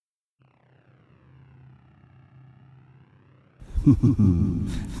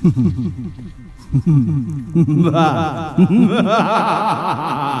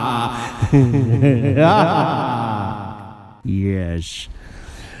Yes.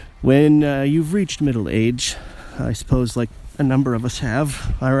 When you've reached middle age, I suppose like a number of us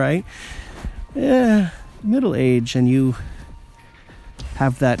have, all right? Middle age, and you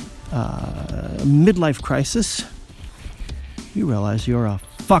have that midlife crisis, you realize you're a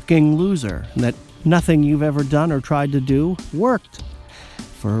fucking loser, and that nothing you've ever done or tried to do worked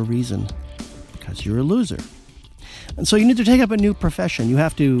for a reason, because you're a loser. And so you need to take up a new profession. You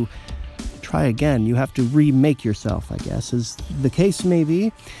have to try again. You have to remake yourself, I guess, as the case may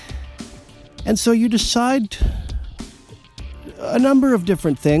be. And so you decide a number of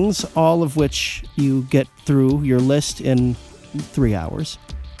different things, all of which you get through your list in 3 hours.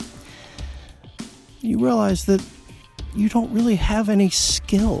 You realize that you don't really have any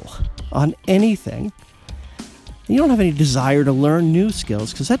skill on anything. You don't have any desire to learn new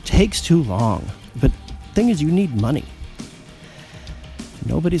skills, because that takes too long. But the thing is, you need money.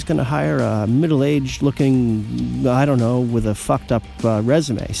 Nobody's going to hire a middle-aged looking, I don't know, with a fucked up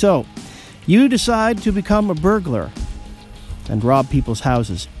resume. So you decide to become a burglar and rob people's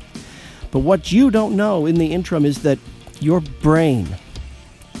houses. But what you don't know in the interim is that your brain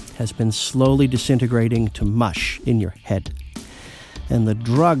has been slowly disintegrating to mush in your head. And the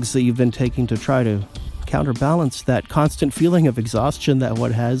drugs that you've been taking to try to counterbalance that constant feeling of exhaustion that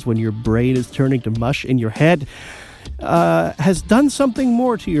one has when your brain is turning to mush in your head has done something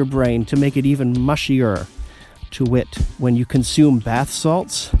more to your brain to make it even mushier. To wit, when you consume bath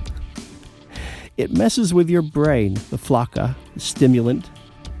salts, it messes with your brain, the flocka, stimulant.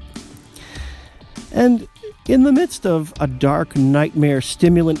 And in the midst of a dark nightmare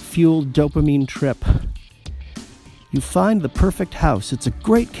stimulant-fueled dopamine trip, you find the perfect house. It's a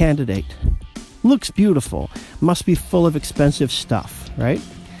great candidate. Looks beautiful. Must be full of expensive stuff, right?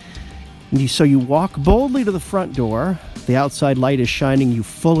 And so you walk boldly to the front door. The outside light is shining you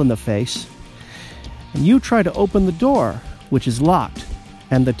full in the face. And you try to open the door, which is locked.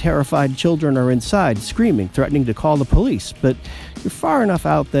 And the terrified children are inside, screaming, threatening to call the police. But you're far enough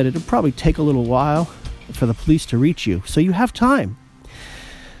out that it'll probably take a little while for the police to reach you. So you have time.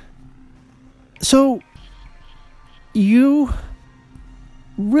 So you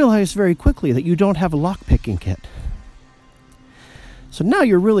realize very quickly that you don't have a lock-picking kit. So now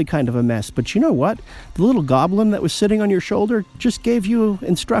you're really kind of a mess. But you know what? The little goblin that was sitting on your shoulder just gave you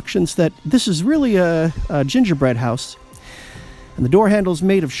instructions that this is really a gingerbread house. And the door handle's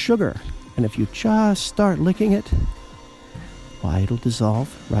made of sugar. And if you just start licking it, why, it'll dissolve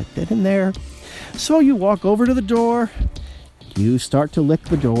right then and there. So you walk over to the door. You start to lick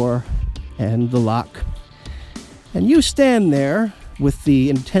the door and the lock. And you stand there with the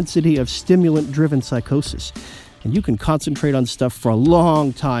intensity of stimulant-driven psychosis. And you can concentrate on stuff for a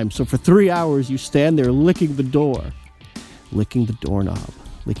long time. So for 3 hours, you stand there licking the door, licking the doorknob,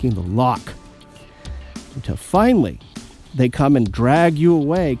 licking the lock, until finally they come and drag you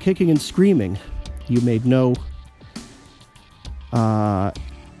away, kicking and screaming. You made no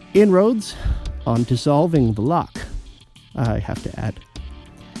inroads on dissolving the lock, I have to add.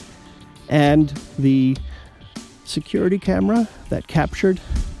 And the security camera that captured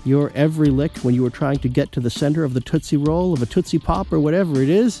your every lick when you were trying to get to the center of the Tootsie Roll of a Tootsie Pop or whatever it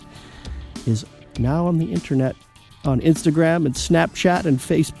is now on the internet, on Instagram and Snapchat and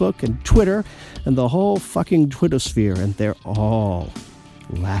Facebook and Twitter and the whole fucking Twittersphere, and they're all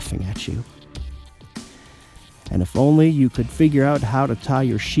laughing at you. And if only you could figure out how to tie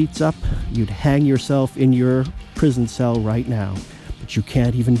your sheets up, you'd hang yourself in your prison cell right now. But you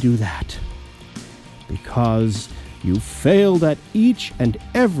can't even do that, because you failed at each and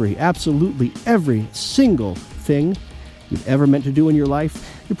absolutely every single thing you've ever meant to do in your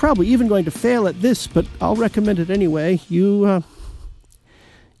life. You're probably even going to fail at this, but I'll recommend it anyway. You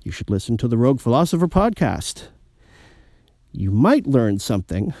should listen to the Rogue Philosopher podcast. You might learn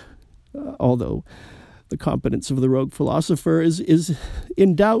something, although the competence of the Rogue Philosopher is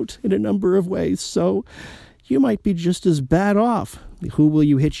in doubt in a number of ways, so you might be just as bad off. Who will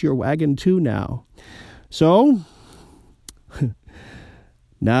you hitch your wagon to now? So,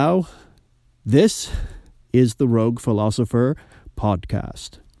 now, this is the Rogue Philosopher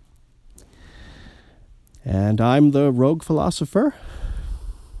podcast. And I'm the Rogue Philosopher,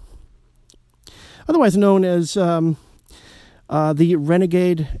 otherwise known as the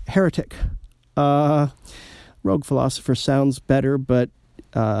Renegade Heretic. Rogue Philosopher sounds better, but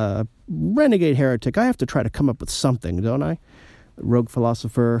Renegade Heretic, I have to try to come up with something, don't I? Rogue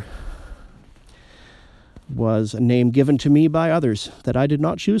Philosopher, was a name given to me by others that I did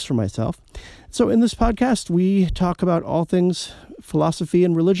not choose for myself. So in this podcast, we talk about all things philosophy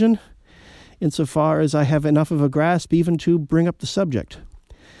and religion, insofar as I have enough of a grasp even to bring up the subject.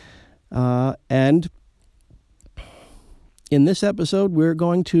 And in this episode, we're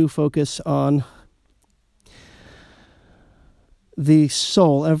going to focus on the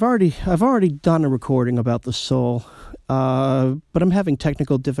soul. I've already done a recording about the soul, but I'm having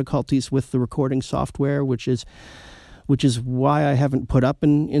technical difficulties with the recording software, which is why I haven't put up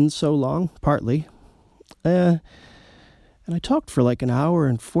in so long, partly. And I talked for like an hour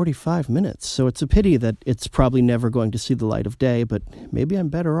and 45 minutes, so it's a pity that it's probably never going to see the light of day, but maybe I'm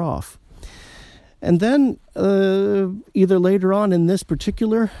better off. And then, either later on in this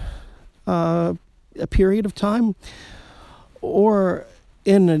particular a period of time, or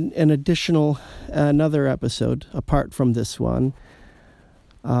in another episode apart from this one,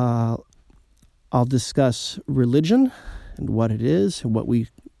 I'll discuss religion and what it is, and what we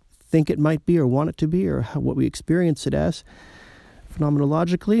think it might be or want it to be, or what we experience it as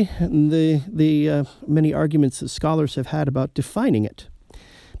phenomenologically, and the many arguments that scholars have had about defining it.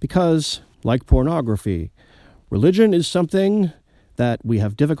 Because, like pornography, religion is something that we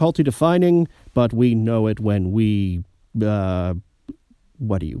have difficulty defining, but we know it when we,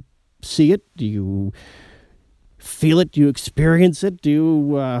 what do you see it? Do you feel it? Do you experience it? Do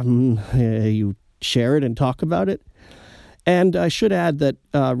you share it and talk about it? And I should add that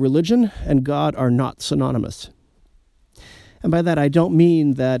religion and God are not synonymous. And by that I don't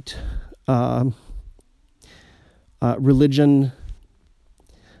mean that religion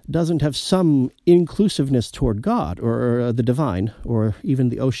doesn't have some inclusiveness toward God or the divine, or even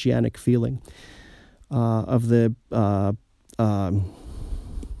the oceanic feeling of the,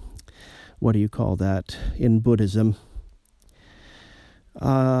 what do you call that in Buddhism?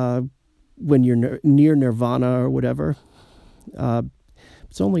 When you're near nirvana or whatever.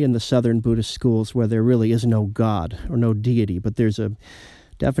 It's only in the southern Buddhist schools where there really is no God or no deity, but there's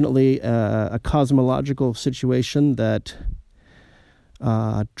definitely a cosmological situation that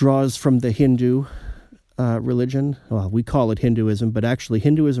draws from the Hindu religion. Well, we call it Hinduism, but actually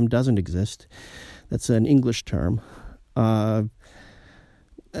Hinduism doesn't exist. That's an English term. That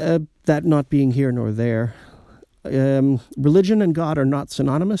not being here nor there. Religion and God are not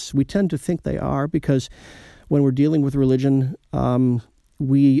synonymous. We tend to think they are because when we're dealing with religion,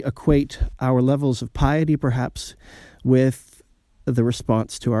 we equate our levels of piety perhaps with the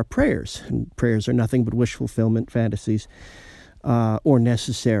response to our prayers. And prayers are nothing but wish fulfillment fantasies or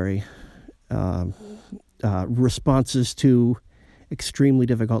necessary responses to extremely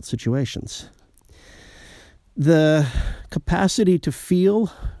difficult situations. The capacity to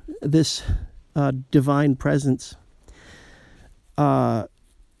feel this divine presence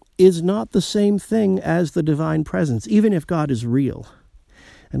is not the same thing as the divine presence, even if God is real.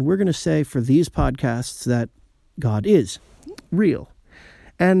 And we're going to say for these podcasts that God is real.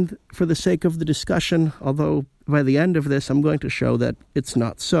 And for the sake of the discussion, although by the end of this I'm going to show that it's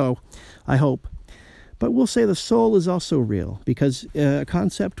not so, I hope, but we'll say the soul is also real, because a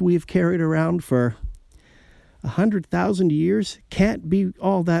concept we've carried around for 100,000 years can't be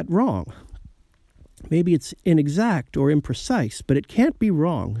all that wrong. Maybe it's inexact or imprecise, but it can't be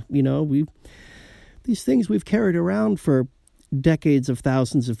wrong. You know, these things we've carried around for decades of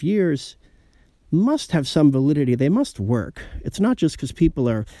thousands of years must have some validity. They must work. It's not just because people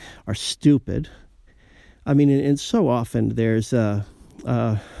are stupid. I mean, and so often there's a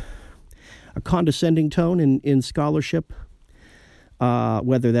condescending tone in scholarship,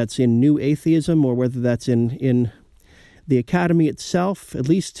 whether that's in New Atheism or whether that's in the academy itself. At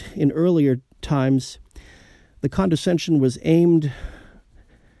least in earlier times, the condescension was aimed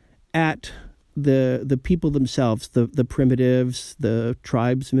at the people themselves, the primitives, the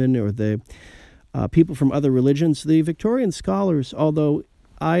tribesmen, or the people from other religions. The Victorian scholars, although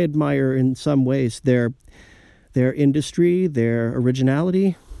I admire in some ways their industry, their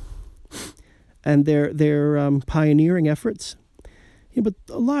originality, and their pioneering efforts, but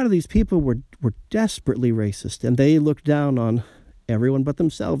a lot of these people were desperately racist, and they looked down on everyone but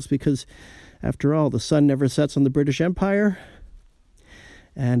themselves, because after all, the sun never sets on the British Empire,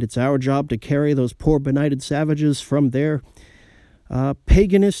 and it's our job to carry those poor benighted savages from their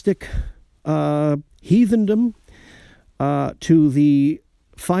paganistic heathendom to the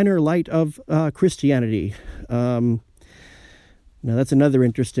finer light of Christianity. Now, that's another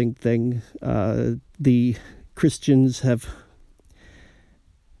interesting thing. The Christians have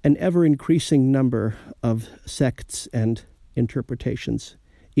an ever-increasing number of sects and interpretations,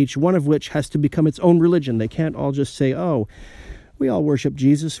 each one of which has to become its own religion. They can't all just say, oh, we all worship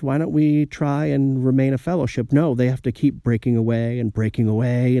Jesus. Why don't we try and remain a fellowship? No, they have to keep breaking away and breaking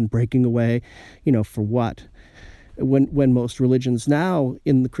away and breaking away. For what? When most religions now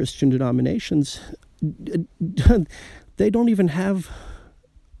in the Christian denominations, they don't even have,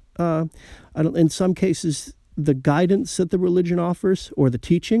 in some cases, the guidance that the religion offers or the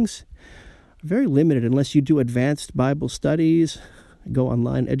teachings are very limited unless you do advanced Bible studies, go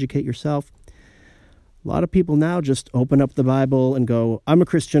online, educate yourself. A lot of people now just open up the Bible and go, I'm a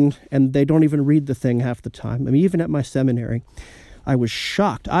Christian, and they don't even read the thing half the time. I mean, even at my seminary, I was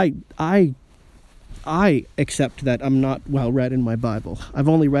shocked. I accept that I'm not well read in my Bible. I've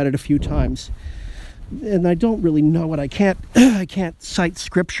only read it a few times, and I don't really know it. I can't cite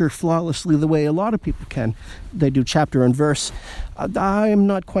scripture flawlessly the way a lot of people can. They do chapter and verse. I am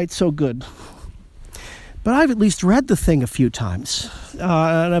not quite so good. But I've at least read the thing a few times,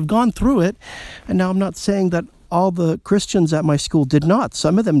 and I've gone through it, and now I'm not saying that all the Christians at my school did not.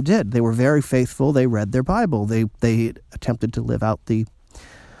 Some of them did. They were very faithful. They read their Bible. They attempted to live out the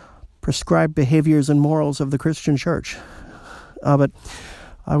prescribed behaviors and morals of the Christian church. But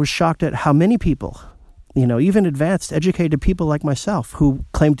I was shocked at how many people, even advanced, educated people like myself who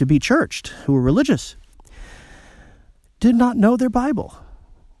claimed to be churched, who were religious, did not know their Bible.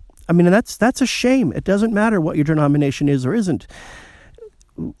 I mean, that's a shame. It doesn't matter what your denomination is or isn't.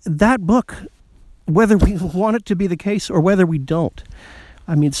 That book, whether we want it to be the case or whether we don't,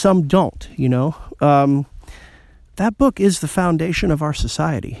 I mean, some don't, that book is the foundation of our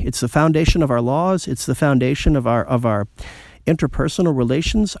society. It's the foundation of our laws. It's the foundation of our interpersonal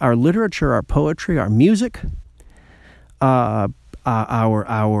relations, our literature, our poetry, our music, our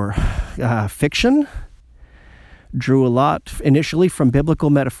fiction. Drew a lot initially from biblical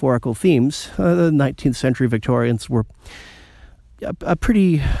metaphorical themes. The 19th century Victorians were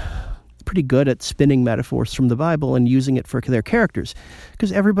pretty good at spinning metaphors from the Bible and using it for their characters.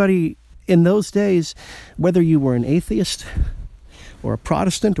 Because everybody in those days, whether you were an atheist or a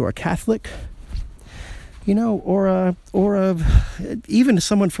Protestant or a Catholic, or even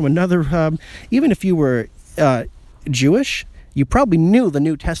someone from another, even if you were Jewish, you probably knew the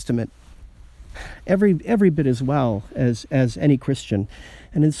New Testament every bit as well as any Christian.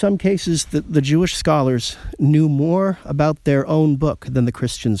 And in some cases, the Jewish scholars knew more about their own book than the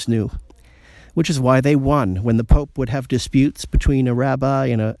Christians knew, which is why they won. When the Pope would have disputes between a rabbi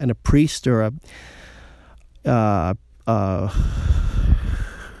and a priest or a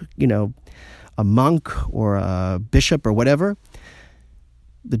monk or a bishop or whatever,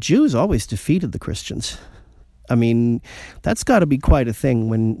 the Jews always defeated the Christians. I mean, that's got to be quite a thing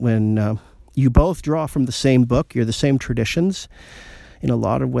when you both draw from the same book, you're the same traditions in a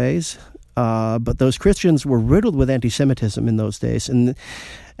lot of ways, but those Christians were riddled with anti-Semitism in those days, and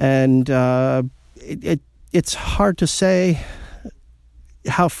it's hard to say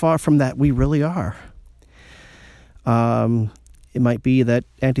how far from that we really are. It might be that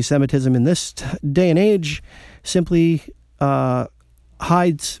anti-Semitism in this day and age simply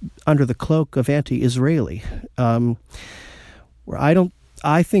hides under the cloak of anti-Israeli. Where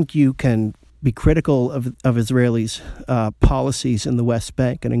I think you can be critical of Israelis' policies in the West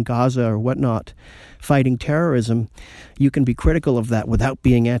Bank and in Gaza or whatnot, fighting terrorism. You can be critical of that without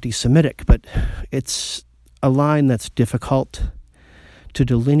being anti-Semitic, but it's a line that's difficult to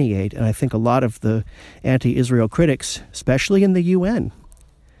delineate, and I think a lot of the anti-Israel critics, especially in the UN,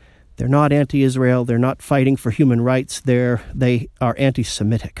 they're not anti-Israel, they're not fighting for human rights, they are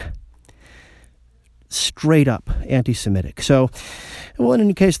anti-Semitic. Straight up anti-Semitic. So, well, in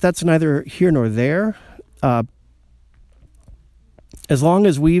any case, that's neither here nor there. As long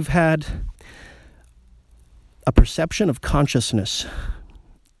as we've had a perception of consciousness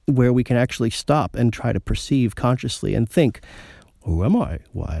where we can actually stop and try to perceive consciously and think, who am I?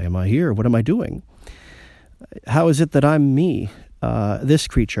 Why am I here? What am I doing? How is it that I'm me, this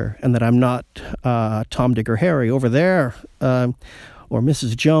creature, and that I'm not Tom, Dick, or Harry over there, or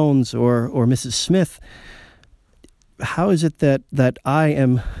Mrs. Jones or Mrs. Smith? How is it that I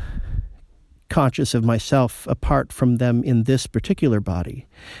am conscious of myself apart from them in this particular body?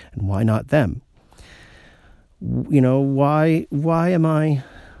 And why not them? Why am I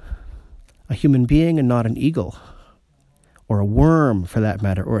a human being and not an eagle? Or a worm, for that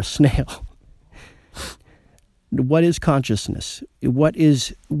matter, or a snail? What is consciousness? What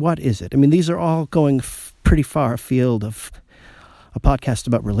is it? I mean, these are all going pretty far afield of a podcast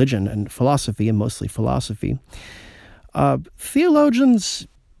about religion and philosophy, and mostly philosophy. Theologians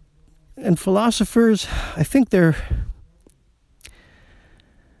and philosophers, I think they're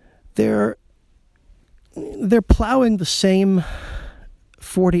plowing the same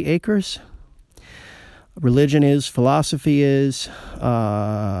 40 acres. Religion is, philosophy is,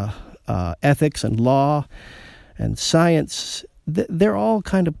 ethics and law and science, they're all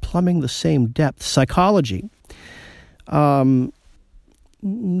kind of plumbing the same depth. Psychology. The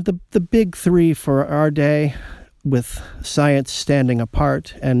big three for our day, with science standing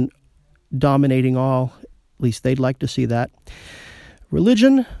apart and dominating all, at least they'd like to see that.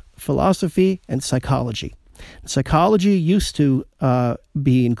 Religion, philosophy, and psychology. Psychology used to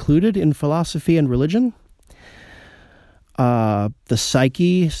be included in philosophy and religion. The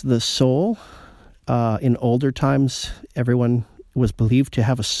psyche, the soul. In older times, everyone was believed to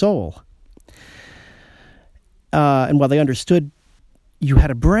have a soul. And while they understood you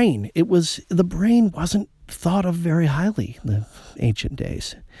had a brain, the brain wasn't thought of very highly in the ancient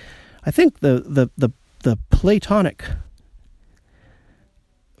days. I think the Platonic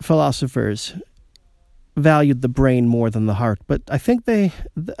philosophers valued the brain more than the heart. But I think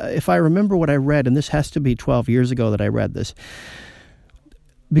if I remember what I read, and this has to be 12 years ago that I read this,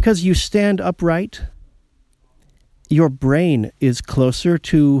 because you stand upright, your brain is closer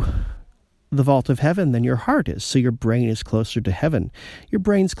to the vault of heaven than your heart is. So your brain is closer to heaven. Your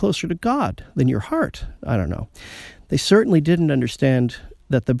brain's closer to God than your heart. I don't know. They certainly didn't understand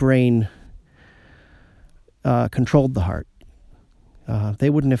that the brain controlled the heart. They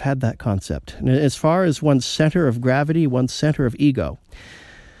wouldn't have had that concept. And as far as one's center of gravity, one's center of ego,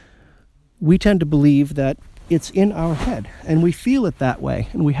 we tend to believe that it's in our head, and we feel it that way.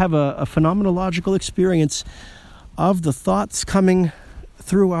 And we have a phenomenological experience of the thoughts coming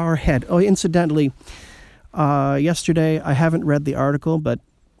through our head. Oh, incidentally, yesterday, I haven't read the article, but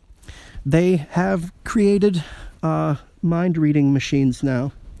they have created mind-reading machines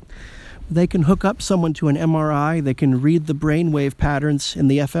now. They can hook up someone to an MRI, they can read the brainwave patterns in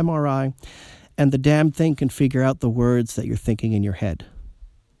the fMRI, and the damn thing can figure out the words that you're thinking in your head.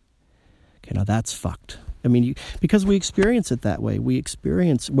 Okay, now that's fucked. I mean, because we experience it that way. We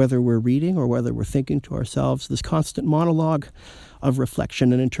experience, whether we're reading or whether we're thinking to ourselves, this constant monologue of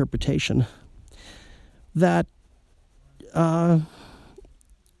reflection and interpretation that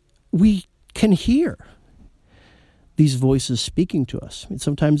we can hear these voices speaking to us. I mean,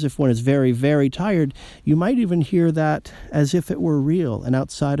 sometimes if one is very, very tired, you might even hear that as if it were real and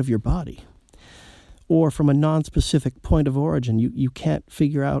outside of your body, or from a non-specific point of origin. You can't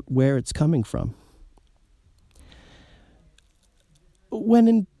figure out where it's coming from. When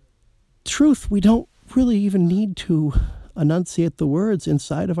in truth, we don't really even need to enunciate the words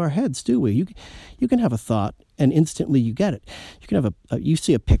inside of our heads, do we? You can have a thought and instantly you get it. You can have you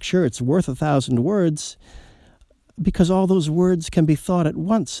see a picture, it's worth 1,000 words, because all those words can be thought at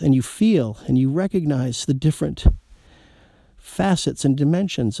once, and you feel and you recognize the different facets and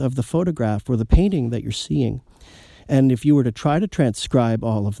dimensions of the photograph or the painting that you're seeing. And if you were to try to transcribe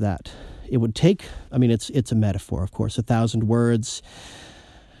all of that, it would take, I mean, it's a metaphor, of course, 1,000 words.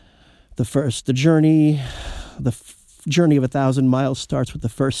 The journey of 1,000 miles starts with the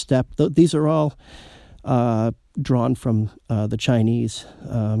first step. These are all drawn from the Chinese.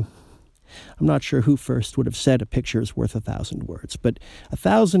 I'm not sure who first would have said a picture is worth 1,000 words, but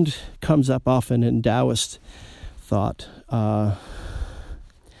 1,000 comes up often in Taoist thought. The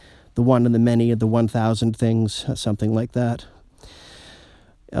one and the many and the 1,000 things, something like that.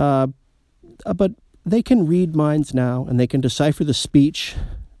 But they can read minds now, and they can decipher the speech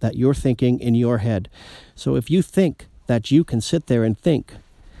that you're thinking in your head. So if you think that you can sit there and think,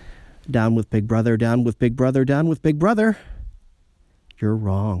 down with Big Brother, down with Big Brother, down with Big Brother, you're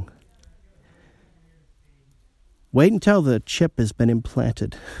wrong. Wait until the chip has been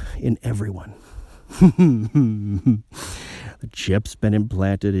implanted in everyone. The chip's been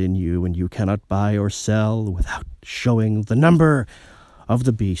implanted in you, and you cannot buy or sell without showing the number of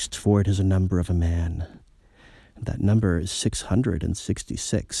the beast, for it is a number of a man. And that number is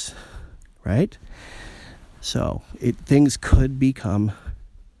 666, right? So things could become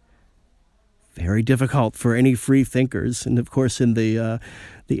very difficult for any free thinkers. And of course, in the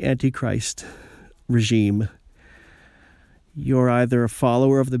Antichrist regime, you're either a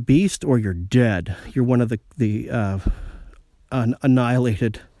follower of the beast or you're dead. You're one of the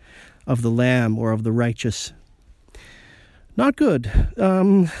annihilated of the Lamb or of the righteous. Not good.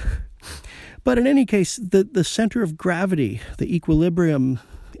 But in any case, the center of gravity, the equilibrium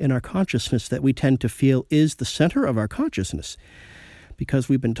in our consciousness that we tend to feel is the center of our consciousness, because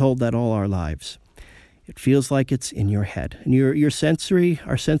we've been told that all our lives. It feels like it's in your head. And our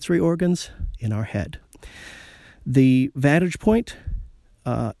sensory organs, in our head. The vantage point,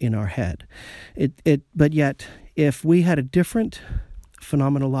 in our head. But yet, if we had a different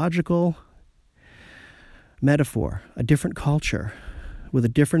phenomenological metaphor, a different culture, with a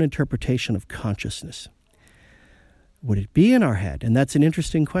different interpretation of consciousness, Would it be in our head? And that's an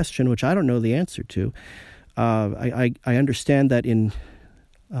interesting question, which I don't know the answer to. I understand that in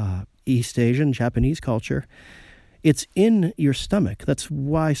East Asian, Japanese culture, it's in your stomach. That's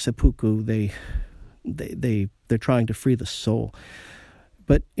why seppuku, they're trying to free the soul.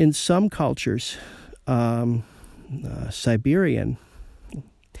 But in some cultures, Siberian,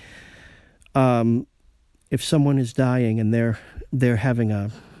 if someone is dying and they're having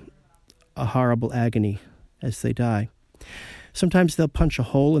a horrible agony as they die, sometimes they'll punch a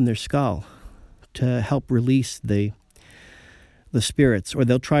hole in their skull to help release the spirits, or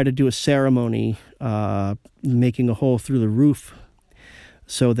they'll try to do a ceremony making a hole through the roof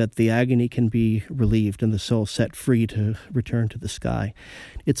so that the agony can be relieved and the soul set free to return to the sky.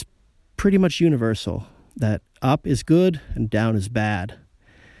 It's pretty much universal that up is good and down is bad.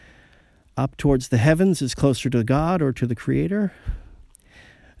 Up towards the heavens is closer to God or to the Creator.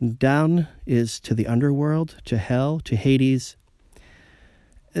 And down is to the underworld, to hell, to Hades.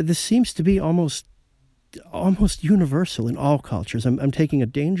 This seems to be almost universal in all cultures. I'm taking a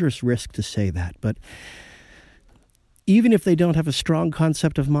dangerous risk to say that, but even if they don't have a strong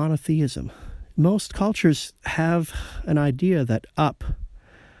concept of monotheism, most cultures have an idea that up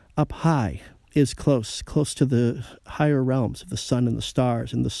high is close to the higher realms of the sun and the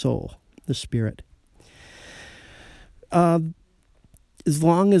stars and the soul, the spirit. As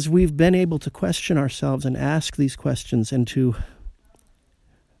long as we've been able to question ourselves and ask these questions and to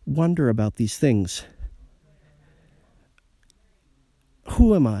wonder about these things,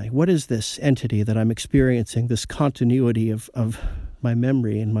 who am I? What is this entity that I'm experiencing, this continuity of my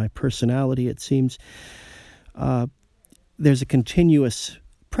memory and my personality? It seems there's a continuous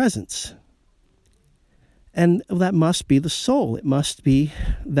presence. And that must be the soul. It must be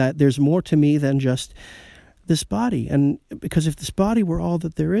that there's more to me than just this body. And because if this body were all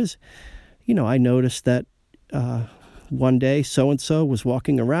that there is, I noticed that one day so-and-so was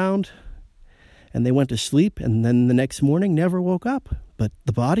walking around and they went to sleep, and then the next morning never woke up. But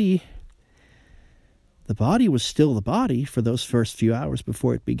the body was still the body for those first few hours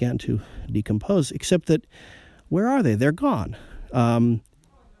before it began to decompose, except that, where are they? They're gone.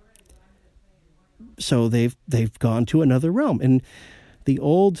 So they've gone to another realm. And the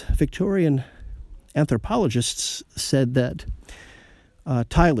old Victorian anthropologists said that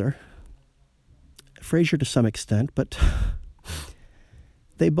Tyler, Fraser to some extent, but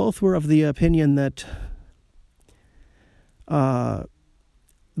they both were of the opinion that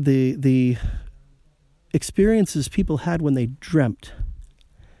the experiences people had when they dreamt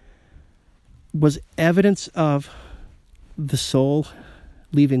was evidence of the soul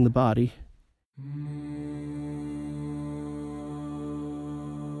leaving the body.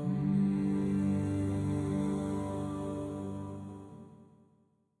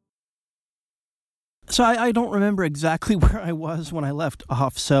 So I don't remember exactly where I was when I left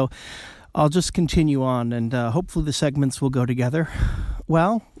off, so I'll just continue on, and hopefully the segments will go together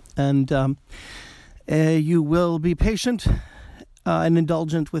well, and you will be patient and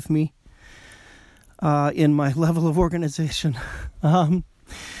indulgent with me in my level of organization.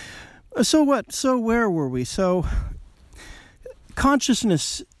 So what? So where were we? So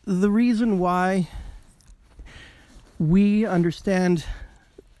consciousness, the reason why we understand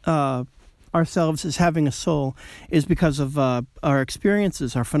ourselves as having a soul is because of our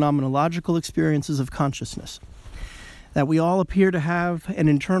experiences, our phenomenological experiences of consciousness. That we all appear to have an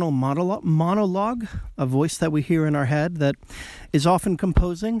internal monologue, a voice that we hear in our head that is often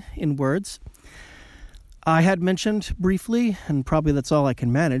composing in words. I had mentioned briefly, and probably that's all I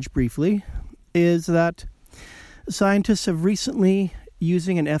can manage briefly, is that scientists have recently,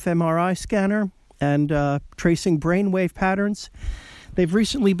 using an fMRI scanner and tracing brainwave patterns, they've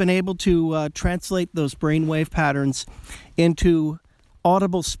recently been able to translate those brainwave patterns into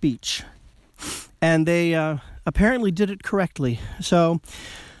audible speech. And they apparently did it correctly. So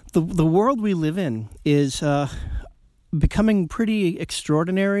the world we live in is becoming pretty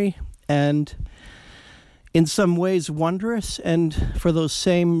extraordinary and in some ways wondrous, and for those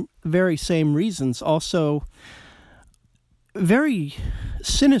very same reasons also very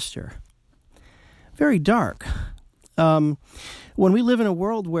sinister, very dark. When we live in a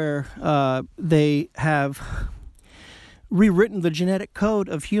world where they have rewritten the genetic code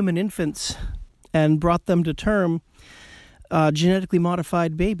of human infants and brought them to term genetically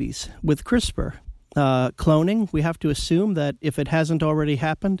modified babies with CRISPR. Cloning, we have to assume that if it hasn't already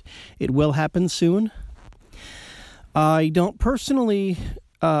happened, it will happen soon. I don't personally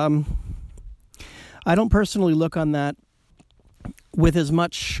look on that with as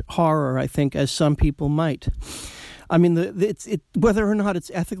much horror, I think, as some people might. I mean, whether or not it's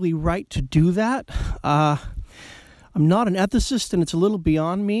ethically right to do that, I'm not an ethicist, and it's a little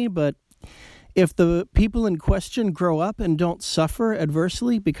beyond me, but if the people in question grow up and don't suffer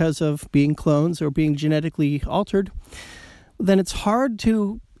adversely because of being clones or being genetically altered, then it's hard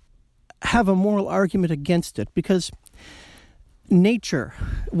to have a moral argument against it, because nature,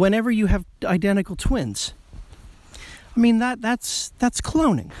 whenever you have identical twins, I mean, that's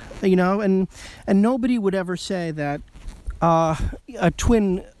cloning, and nobody would ever say that a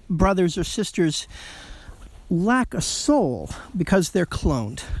twin brothers or sisters lack a soul because they're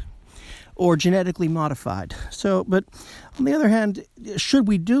cloned or genetically modified. So, but on the other hand, should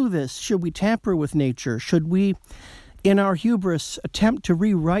we do this? Should we tamper with nature? Should we, in our hubris, attempt to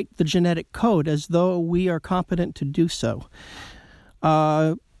rewrite the genetic code as though we are competent to do so?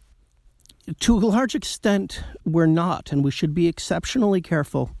 To a large extent, we're not, and we should be exceptionally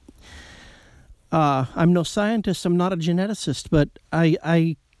careful. I'm no scientist, I'm not a geneticist, but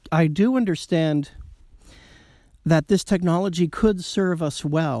I do understand that this technology could serve us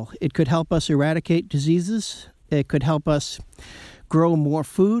well. It could help us eradicate diseases. It could help us grow more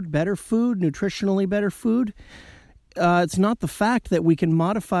food, better food, nutritionally better food. It's not the fact that we can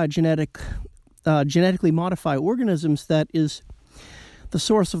genetically modify organisms that is the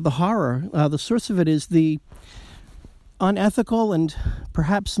source of the horror. The source of it is the unethical and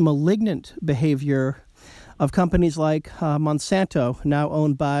perhaps malignant behavior of companies like Monsanto, now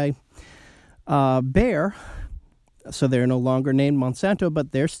owned by Bayer. So they're no longer named Monsanto,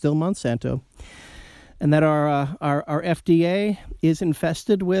 but they're still Monsanto. And that our FDA is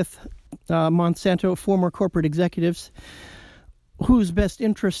infested with Monsanto former corporate executives whose best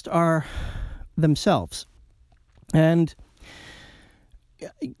interests are themselves. And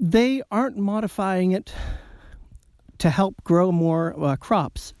they aren't modifying it to help grow more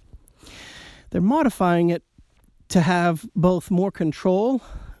crops. They're modifying it to have both more control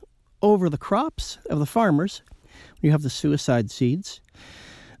over the crops of the farmers. You have the suicide seeds.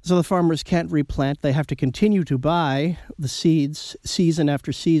 So the farmers can't replant. They have to continue to buy the seeds season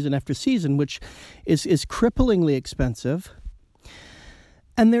after season after season, which is cripplingly expensive.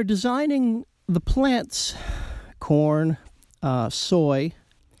 And they're designing the plants, corn, soy,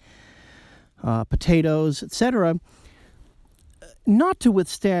 potatoes, etc., not to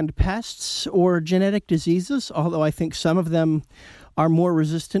withstand pests or genetic diseases, although I think some of them are more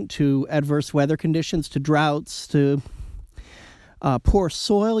resistant to adverse weather conditions, to droughts, to poor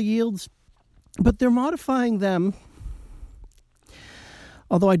soil yields. But they're modifying them,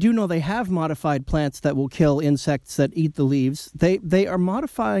 although I do know they have modified plants that will kill insects that eat the leaves. They are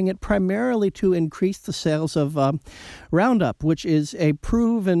modifying it primarily to increase the sales of Roundup, which is a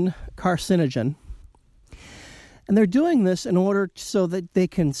proven carcinogen. And they're doing this in order so that they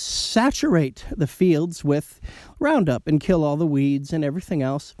can saturate the fields with Roundup and kill all the weeds and everything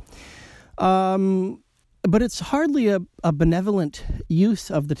else. But it's hardly a benevolent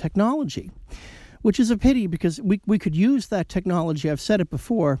use of the technology, which is a pity, because we could use that technology. I've said it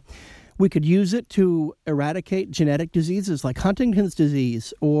before. We could use it to eradicate genetic diseases like Huntington's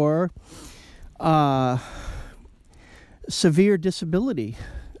disease or severe disability.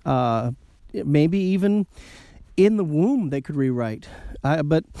 Maybe even in the womb they could rewrite.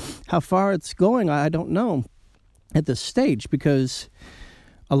 But how far it's going, I don't know at this stage, because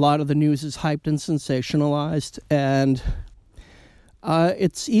a lot of the news is hyped and sensationalized, and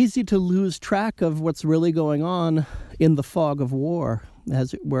it's easy to lose track of what's really going on in the fog of war,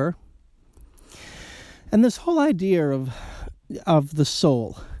 as it were. And this whole idea of the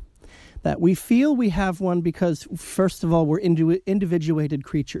soul, that we feel we have one because, first of all, we're individuated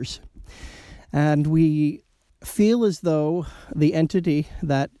creatures, and we feel as though the entity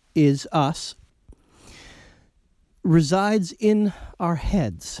that is us resides in our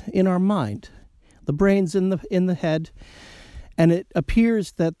heads, in our mind. The brain's in the head, and it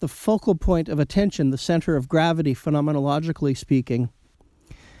appears that the focal point of attention, the center of gravity, phenomenologically speaking,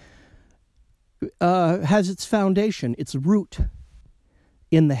 has its foundation, its root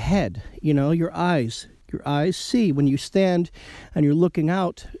in the head. You know, your eyes see. When you stand and you're looking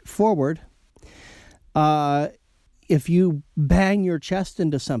out forward, if you bang your chest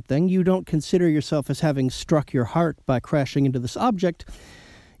into something, you don't consider yourself as having struck your heart by crashing into this object.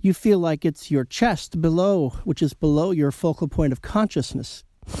 You feel like it's your chest below, which is below your focal point of consciousness.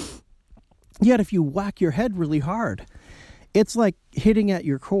 Yet if you whack your head really hard, it's like hitting at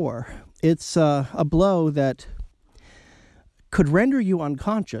your core. It's a blow that could render you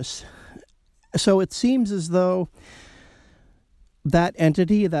unconscious. So it seems as though that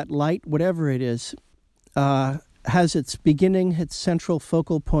entity, that light, whatever it is, has its beginning, its central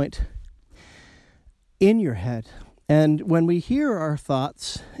focal point in your head. And when we hear our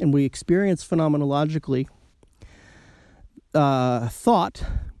thoughts and we experience phenomenologically thought,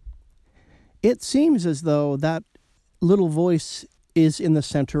 it seems as though that little voice is in the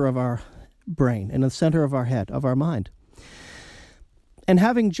center of our brain, in the center of our head, of our mind. And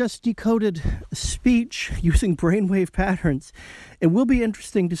having just decoded speech using brainwave patterns, it will be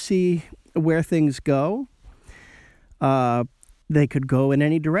interesting to see where things go. They could go in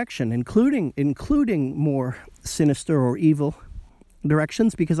any direction, including more sinister or evil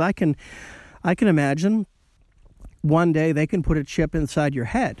directions, because I can imagine one day they can put a chip inside your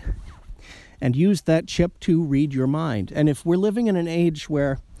head and use that chip to read your mind. And if we're living in an age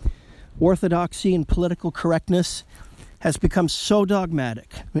where orthodoxy and political correctness has become so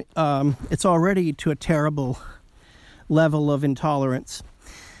dogmatic, it's already to a terrible level of intolerance,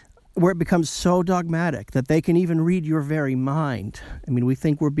 where it becomes so dogmatic that they can even read your very mind. I mean, we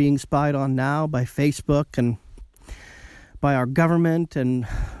think we're being spied on now by Facebook and by our government and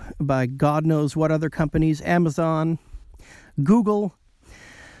by God knows what other companies, Amazon, Google.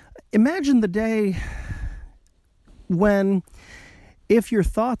 Imagine the day when, if your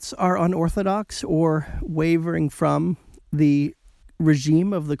thoughts are unorthodox or wavering from the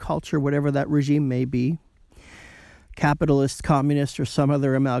regime of the culture, whatever that regime may be, capitalist, communist, or some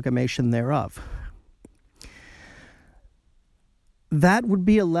other amalgamation thereof, that would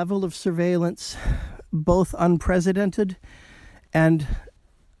be a level of surveillance both unprecedented and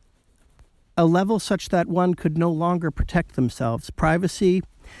a level such that one could no longer protect themselves. Privacy,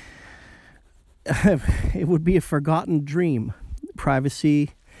 it would be a forgotten dream.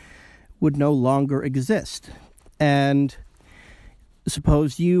 Privacy would no longer exist. And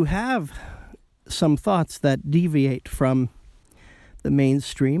suppose you have some thoughts that deviate from the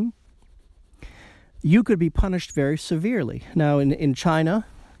mainstream, you could be punished very severely. Now, in China,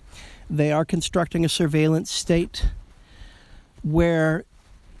 they are constructing a surveillance state where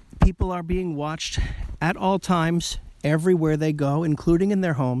people are being watched at all times, everywhere they go, including in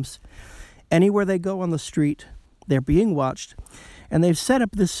their homes. Anywhere they go on the street, they're being watched. And they've set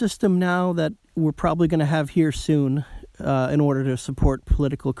up this system now that we're probably going to have here soon in order to support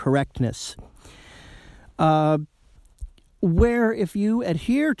political correctness, where if you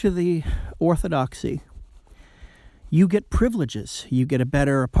adhere to the orthodoxy, you get privileges. You get a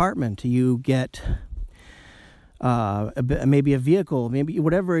better apartment. You get maybe a vehicle, maybe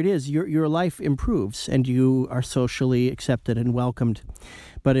whatever it is. Your life improves and you are socially accepted and welcomed.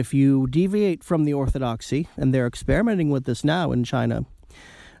 But if you deviate from the orthodoxy, and they're experimenting with this now in China,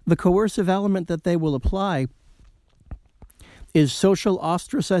 the coercive element that they will apply is social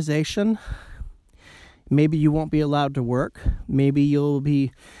ostracization. Maybe you won't be allowed to work. Maybe you'll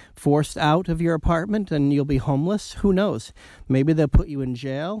be forced out of your apartment and you'll be homeless. Who knows? Maybe they'll put you in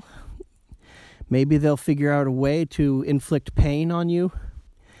jail. Maybe they'll figure out a way to inflict pain on you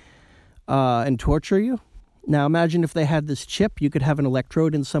and torture you. Now imagine if they had this chip. You could have an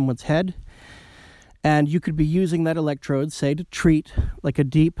electrode in someone's head, and you could be using that electrode, say, to treat like a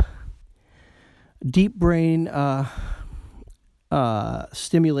deep brain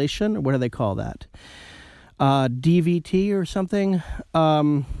stimulation, or what do they call that? DVT or something.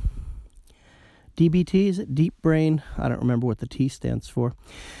 DBT, is it? Deep brain. I don't remember what the T stands for.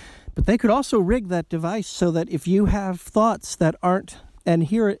 But they could also rig that device so that if you have thoughts that aren't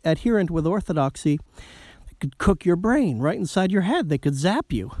adherent with orthodoxy, they could cook your brain right inside your head. They could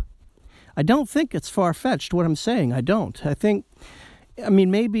zap you. I don't think it's far-fetched what I'm saying. I don't. I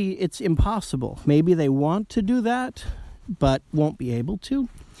mean, maybe it's impossible. Maybe they want to do that, but won't be able to.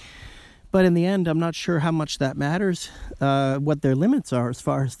 But in the end, I'm not sure how much that matters, what their limits are as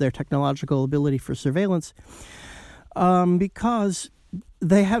far as their technological ability for surveillance, because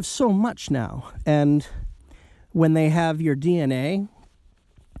they have so much now. And when they have your DNA,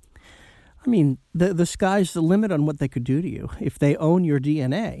 I mean, the sky's the limit on what they could do to you if they own your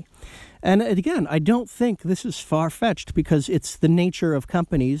DNA. And again, I don't think this is far-fetched, because it's the nature of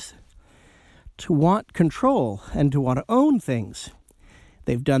companies to want control and to want to own things.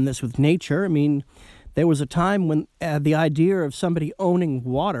 They've done this with nature. I mean, there was a time when the idea of somebody owning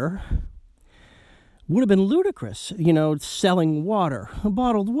water would have been ludicrous. You know, selling water,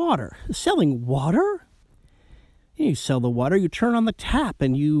 bottled water. Selling water? You sell the water, you turn on the tap,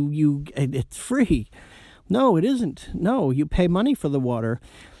 and it's free. No, it isn't. No, you pay money for the water.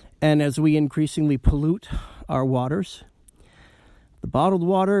 And as we increasingly pollute our waters, the bottled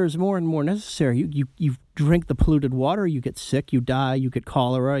water is more and more necessary. You drink the polluted water, you get sick, you die, you get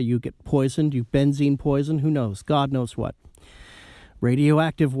cholera, you get poisoned, you benzene poison, who knows? God knows what.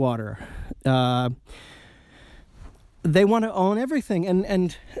 Radioactive water. They want to own everything.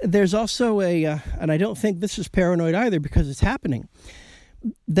 And there's also and I don't think this is paranoid either, because it's happening.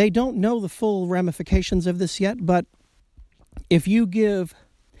 They don't know the full ramifications of this yet, but If you give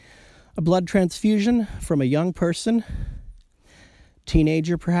a blood transfusion from a young person,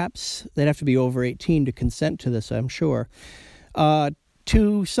 teenager perhaps, they'd have to be over 18 to consent to this, I'm sure,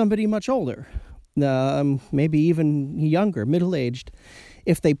 to somebody much older, maybe even younger, middle-aged,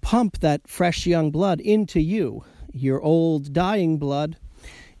 if they pump that fresh young blood into you, your old dying blood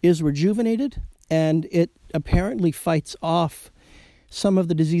is rejuvenated, and it apparently fights off some of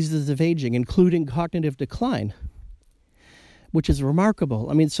the diseases of aging, including cognitive decline, which is remarkable.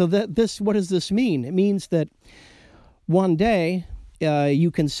 I mean, so what does this mean? It means that one day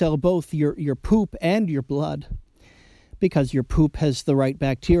you can sell both your poop and your blood, because your poop has the right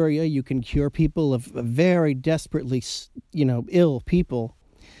bacteria. You can cure people of very desperately, ill people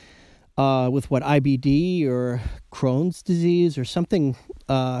with IBD or Crohn's disease or something.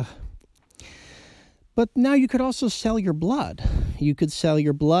 But now you could also sell your blood. You could sell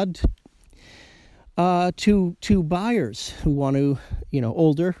your blood to buyers who want to,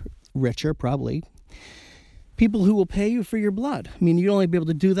 older, richer probably, people who will pay you for your blood. I mean, you'd only be able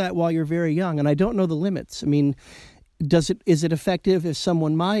to do that while you're very young, and I don't know the limits. I mean, is it effective if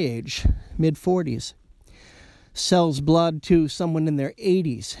someone my age, mid-40s, sells blood to someone in their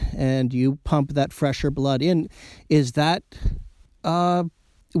 80s, and you pump that fresher blood in? Is that,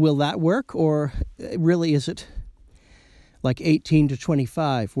 will that work, or really is it like 18 to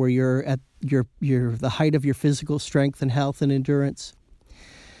 25, where you're at the height of your physical strength and health and endurance,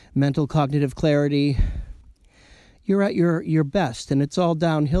 mental cognitive clarity? You're at your best, and it's all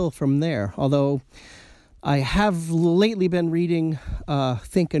downhill from there. Although I have lately been reading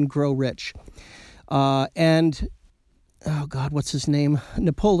Think and Grow Rich, and what's his name?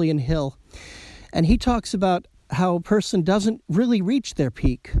 Napoleon Hill, and he talks about how a person doesn't really reach their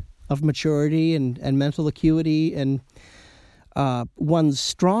peak of maturity and mental acuity, and one's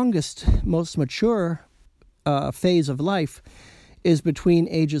strongest, most mature phase of life is between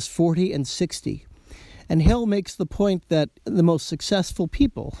ages 40 and 60. And Hill makes the point that the most successful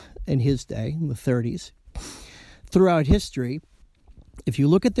people in his day, in the 30s, throughout history, if you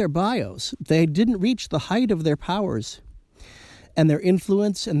look at their bios, they didn't reach the height of their powers and their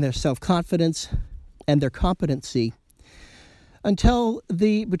influence and their self-confidence and their competency until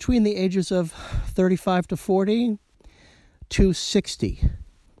between the ages of 35 to 40 to 60,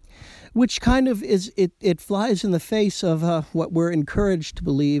 which kind of it flies in the face of what we're encouraged to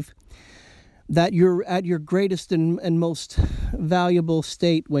believe, that you're at your greatest and most valuable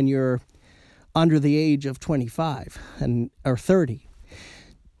state when you're under the age of 25 or 30.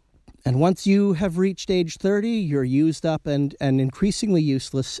 And once you have reached age 30, you're used up and increasingly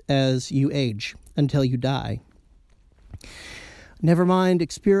useless as you age until you die. Never mind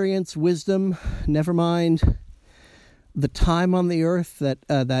experience, wisdom, never mind the time on the earth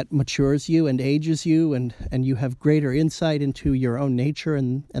that matures you and ages you, and you have greater insight into your own nature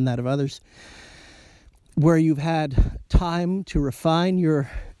and that of others, where you've had time to refine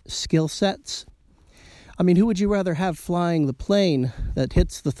your skill sets. I mean, who would you rather have flying the plane that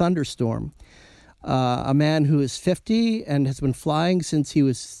hits the thunderstorm? A man who is 50 and has been flying since he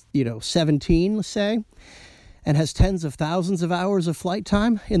was, 17, let's say, and has tens of thousands of hours of flight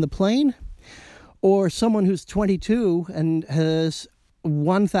time in the plane? Or someone who's 22 and has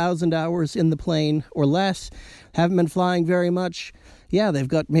 1,000 hours in the plane or less, haven't been flying very much. Yeah, they've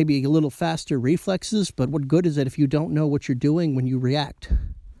got maybe a little faster reflexes, but what good is it if you don't know what you're doing when you react?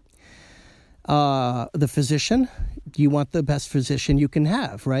 The physician, you want the best physician you can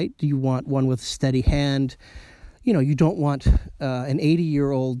have, right? Do you want one with a steady hand? You don't want an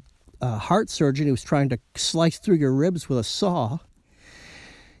 80-year-old heart surgeon who's trying to slice through your ribs with a saw,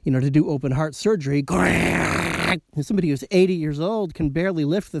 to do open heart surgery. Somebody who's 80 years old can barely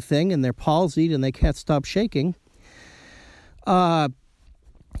lift the thing, and they're palsied and they can't stop shaking. Or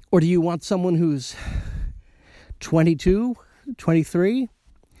do you want someone who's 22, 23,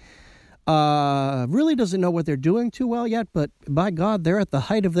 really doesn't know what they're doing too well yet, but by God, they're at the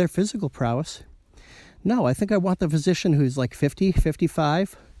height of their physical prowess? No, I think I want the physician who's like 50,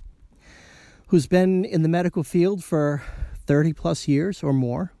 55, who's been in the medical field for 30 plus years or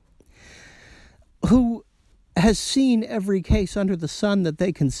more, who has seen every case under the sun that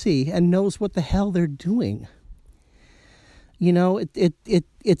they can see and knows what the hell they're doing.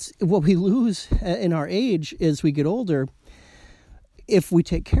 It's what we lose in our age as we get older. If we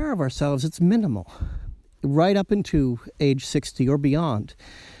take care of ourselves, it's minimal, right up into age 60 or beyond.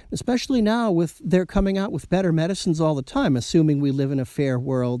 Especially now they're coming out with better medicines all the time, assuming we live in a fair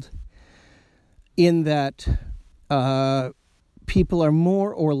world, in that people are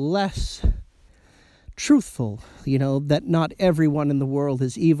more or less truthful, that not everyone in the world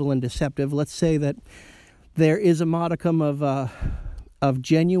is evil and deceptive. Let's say that there is a modicum of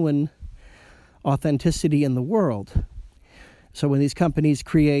genuine authenticity in the world. So when these companies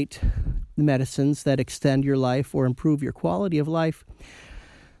create medicines that extend your life or improve your quality of life,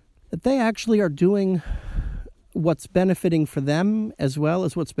 that they actually are doing what's benefiting for them as well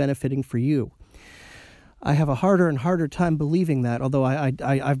as what's benefiting for you. I have a harder and harder time believing that, although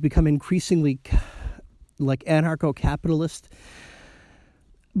I've become increasingly like anarcho-capitalist.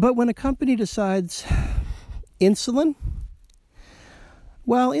 But when a company decides insulin,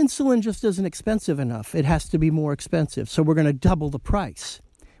 well, insulin just isn't expensive enough. It has to be more expensive, so we're going to double the price.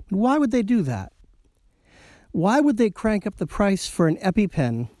 Why would they do that? Why would they crank up the price for an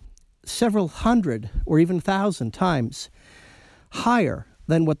EpiPen several hundred or even 1,000 times higher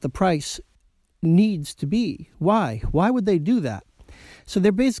than what the price needs to be? Why? Why would they do that? So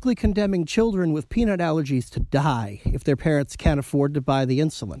they're basically condemning children with peanut allergies to die if their parents can't afford to buy the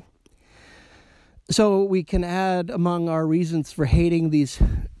insulin. So we can add among our reasons for hating these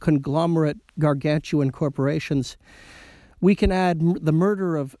conglomerate gargantuan corporations, we can add the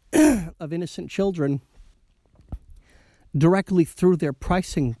murder of of innocent children directly through their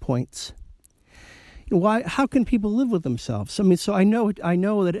pricing points. Why? How can people live with themselves? I mean, so I know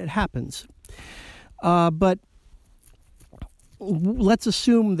that it happens, but let's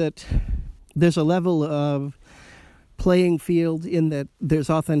assume that there's a level of playing field in that there's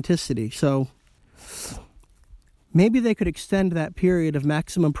authenticity. So maybe they could extend that period of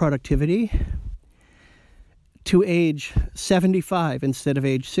maximum productivity to age 75 instead of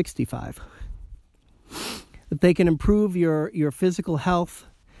age 65. That they can improve your physical health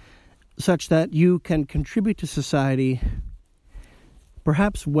such that you can contribute to society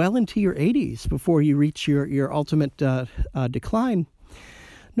perhaps well into your 80s before you reach your ultimate decline.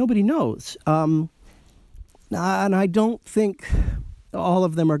 Nobody knows. And I don't think all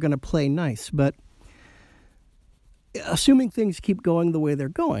of them are going to play nice, but assuming things keep going the way they're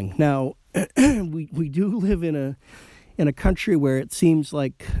going. Now, we do live in a country where it seems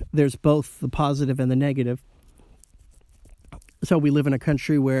like there's both the positive and the negative. So we live in a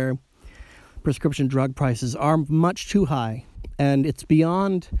country where prescription drug prices are much too high, and it's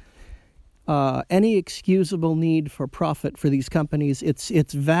beyond any excusable need for profit for these companies.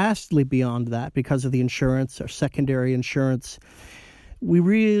 It's vastly beyond that because of the insurance or secondary insurance.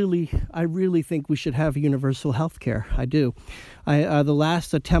 I really think we should have universal health care. I do. The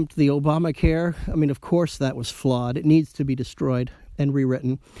last attempt, the Obamacare, I mean, of course that was flawed. It needs to be destroyed and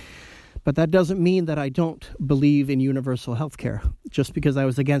rewritten. But that doesn't mean that I don't believe in universal health care. Just because I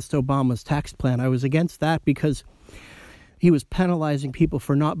was against Obama's tax plan, I was against that because he was penalizing people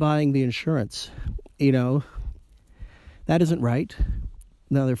for not buying the insurance. You know, that isn't right.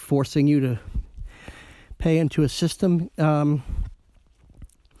 Now they're forcing you to pay into a system.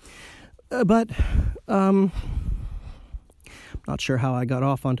 But I'm not sure how I got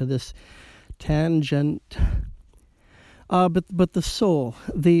off onto this tangent. But the soul,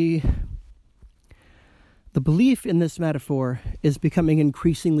 the belief in this metaphor is becoming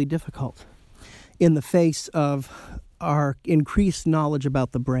increasingly difficult in the face of our increased knowledge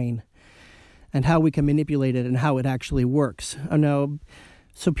about the brain and how we can manipulate it and how it actually works.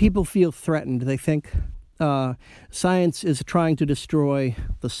 So people feel threatened. They think science is trying to destroy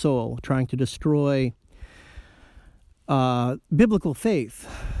the soul, trying to destroy biblical faith.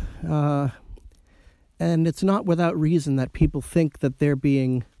 And it's not without reason that people think that they're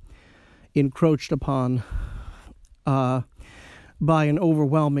being encroached upon by an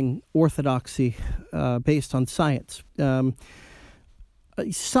overwhelming orthodoxy based on science.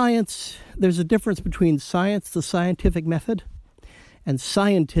 Science, there's a difference between science, the scientific method, and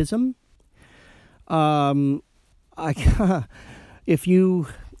scientism. If you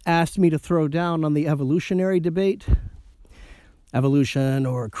asked me to throw down on the evolutionary debate, evolution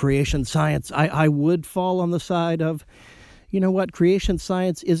or creation science, I would fall on the side of, you know what, creation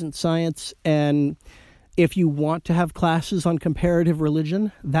science isn't science, and if you want to have classes on comparative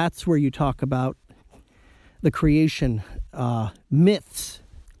religion, that's where you talk about the creation myths.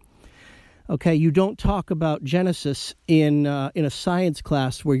 Okay, you don't talk about Genesis in a science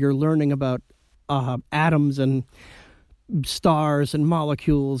class where you're learning about atoms and stars and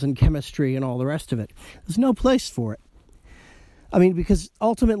molecules and chemistry and all the rest of it. There's no place for it. I mean, because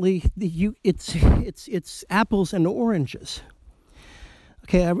ultimately, it's apples and oranges.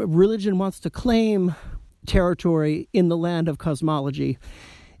 Okay, religion wants to claim territory in the land of cosmology.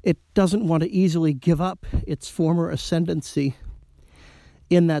 It doesn't want to easily give up its former ascendancy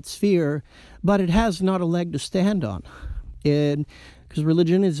in that sphere, but it has not a leg to stand on. Because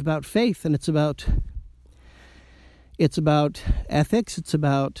religion is about faith, and it's about ethics. It's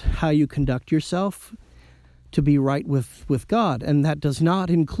about how you conduct yourself. to be right with God. And that does not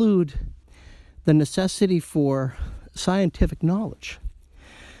include the necessity for scientific knowledge.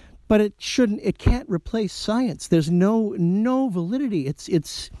 But it can't replace science. There's no validity.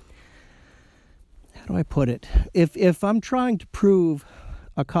 It's how do I put it? If I'm trying to prove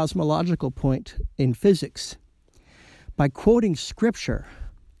a cosmological point in physics by quoting scripture,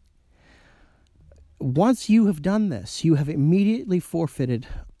 once you have done this, you have immediately forfeited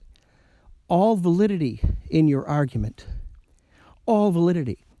all validity in your argument. All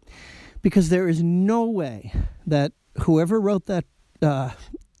validity. Because there is no way that whoever wrote that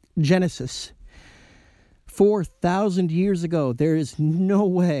Genesis 4,000 years ago, there is no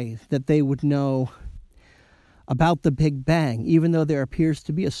way that they would know about the Big Bang, even though there appears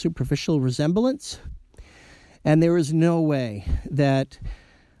to be a superficial resemblance. And there is no way that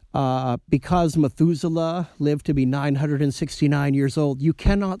because Methuselah lived to be 969 years old, you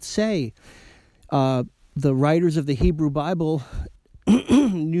cannot say the writers of the Hebrew Bible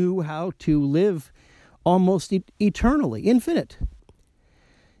knew how to live almost eternally, infinite,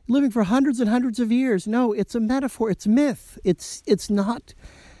 living for hundreds and hundreds of years. No, it's a metaphor. It's myth. It's not.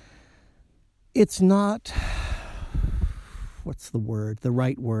 What's the word? The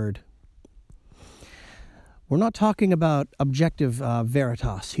right word. We're not talking about objective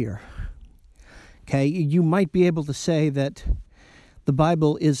veritas here. Okay, you might be able to say that the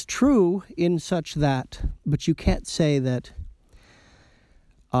Bible is true in such that, but you can't say that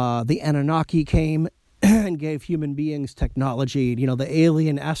the Anunnaki came and gave human beings technology, the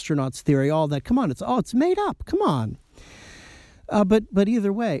alien astronauts theory, all that. Come on, it's made up. Come on. But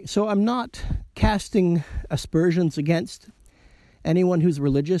either way, so I'm not casting aspersions against anyone who's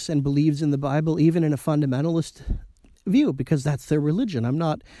religious and believes in the Bible, even in a fundamentalist view, because that's their religion.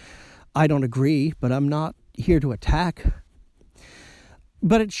 I don't agree, but I'm not here to attack.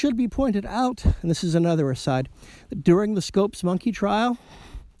 But it should be pointed out, and this is another aside, that during the Scopes monkey trial,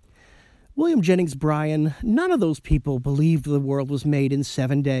 William Jennings Bryan, none of those people believed the world was made in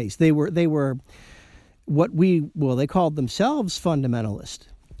 7 days. They were they called themselves fundamentalist,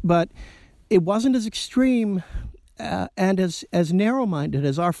 but it wasn't as extreme and as narrow-minded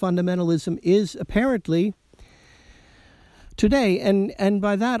as our fundamentalism is apparently today. And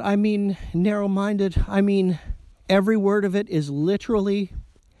by that I mean narrow-minded. I mean every word of it is literally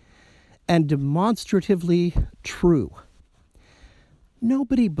and demonstratively true.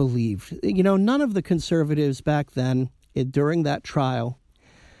 Nobody believed, none of the conservatives back then during that trial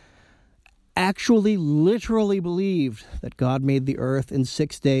actually literally believed that God made the earth in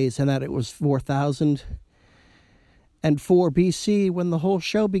 6 days and that it was 4004 BC when the whole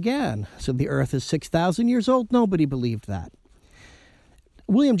show began. So the earth is 6,000 years old. Nobody believed that.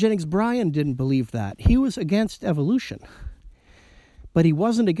 William Jennings Bryan didn't believe that. He was against evolution. But he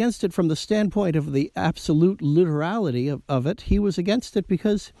wasn't against it from the standpoint of the absolute literality of it. He was against it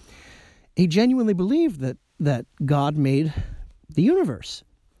because he genuinely believed that God made the universe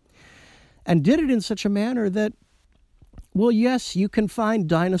and did it in such a manner that, well, yes, you can find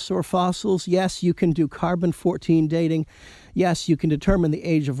dinosaur fossils. Yes, you can do carbon-14 dating. Yes, you can determine the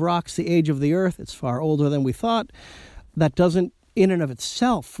age of rocks, the age of the earth. It's far older than we thought. That doesn't, in and of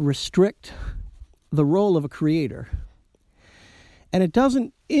itself, restrict the role of a creator. And it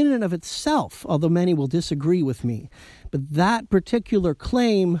doesn't, in and of itself, although many will disagree with me, but that particular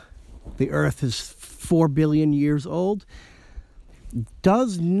claim, the earth is 4 billion years old,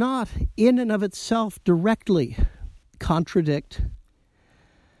 does not, in and of itself, directly contradict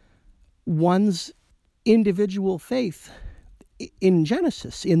one's individual faith in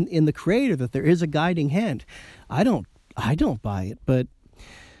Genesis, in the Creator, that there is a guiding hand. I don't buy it, but,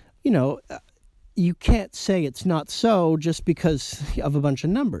 you can't say it's not so just because of a bunch of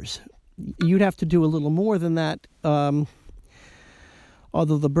numbers. You'd have to do a little more than that.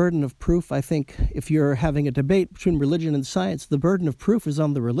 Although the burden of proof, I think, if you're having a debate between religion and science, the burden of proof is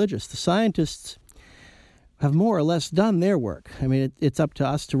on the religious. The scientists have more or less done their work. I mean, it's up to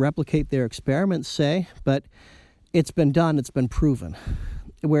us to replicate their experiments, say, but it's been done, it's been proven.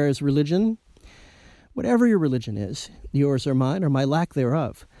 Whereas religion, whatever your religion is, yours or mine, or my lack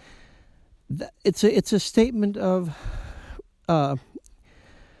thereof, it's a statement of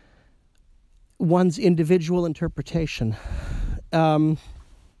one's individual interpretation. So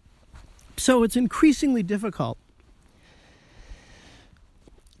it's increasingly difficult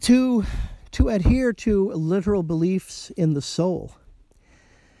to adhere to literal beliefs in the soul.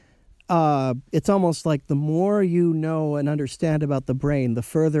 It's almost like the more you know and understand about the brain, the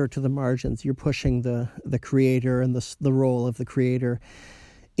further to the margins you're pushing the creator and the role of the creator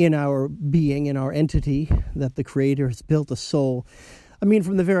in our being, in our entity, that the creator has built a soul. I mean,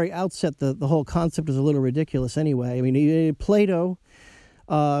 from the very outset, the whole concept is a little ridiculous anyway. I mean, Plato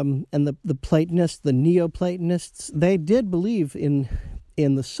and the Platonists, the Neoplatonists, they did believe in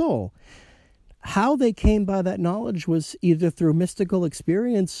the soul. How they came by that knowledge was either through mystical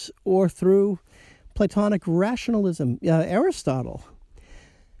experience or through Platonic rationalism. Aristotle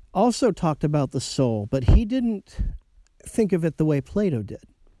also talked about the soul, but he didn't think of it the way Plato did.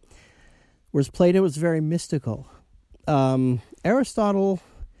 Whereas Plato was very mystical. Aristotle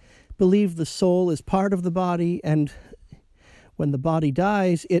believed the soul is part of the body, and when the body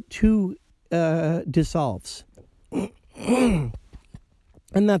dies, it too dissolves. And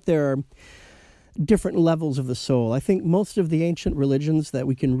that there are different levels of the soul. I think most of the ancient religions that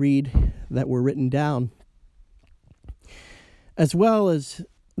we can read that were written down, as well as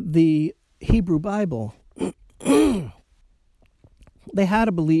the Hebrew Bible, they had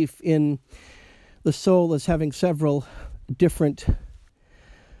a belief in the soul as having several different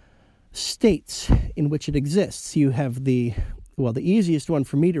states in which it exists. You have the easiest one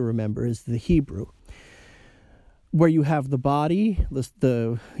for me to remember is the Hebrew, where you have the body,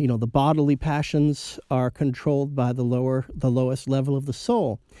 the bodily passions are controlled by the lowest level of the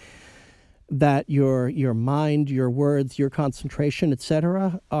soul. That your mind, your words, your concentration,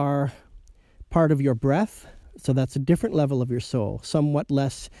 etc., are part of your breath. So that's a different level of your soul, somewhat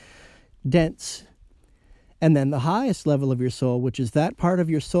less dense. And then the highest level of your soul, which is that part of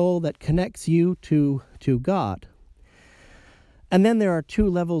your soul that connects you to God. And then there are two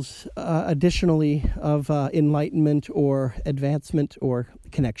levels additionally of enlightenment or advancement or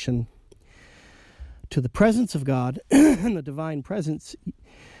connection to the presence of God and the divine presence.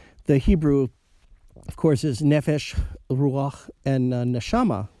 The Hebrew, of course, is nefesh, ruach, and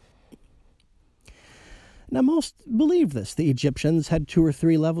neshama. Now, most believe this. The Egyptians had 2 or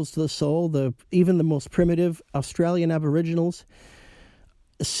 3 levels to the soul. Even the most primitive Australian Aboriginals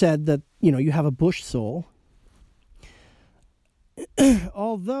said that, you have a bush soul.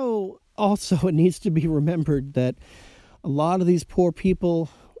 Although, also, it needs to be remembered that a lot of these poor people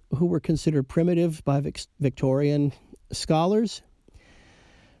who were considered primitive by Victorian scholars,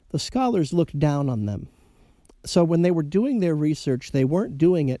 the scholars looked down on them. So when they were doing their research, they weren't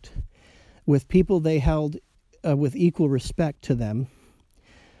doing it with people they held with equal respect to them.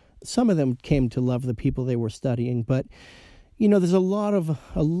 Some of them came to love the people they were studying, but there's a lot of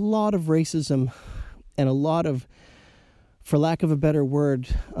racism and a lot of, for lack of a better word,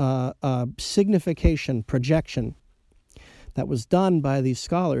 signification, projection that was done by these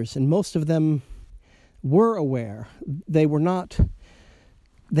scholars, and most of them were aware. They were not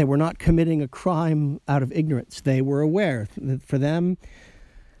committing a crime out of ignorance. They were aware that for them,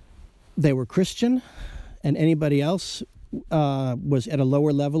 they were Christian, and anybody else was at a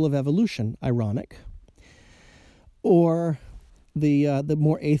lower level of evolution. Ironic. Or the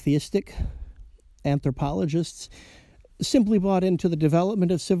more atheistic anthropologists simply bought into the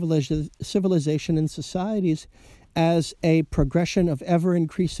development of civilization in societies as a progression of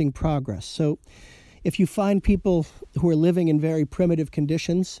ever-increasing progress. So if you find people who are living in very primitive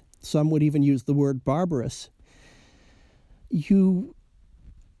conditions, some would even use the word barbarous, you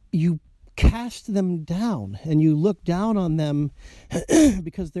cast them down and you look down on them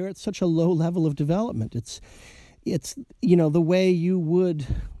because they're at such a low level of development. It's the way you would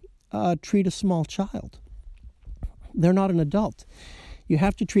treat a small child. They're not an adult. You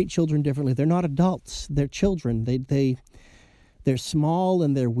have to treat children differently. They're not adults. They're children. They're small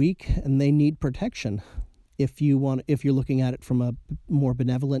and they're weak and they need protection. If you're looking at it from a more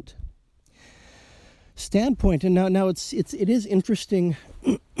benevolent standpoint. And now it is interesting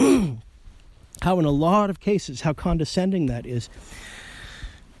how in a lot of cases how condescending that is.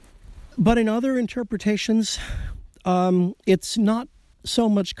 But in other interpretations, it's not so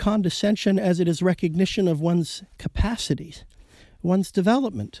much condescension as it is recognition of one's capacities, one's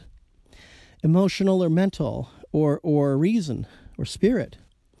development, emotional or mental, or reason or spirit.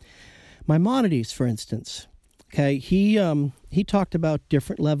 Maimonides, for instance, okay, he talked about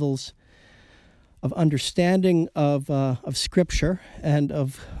different levels of understanding of Scripture and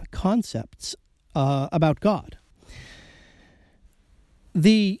of concepts about God.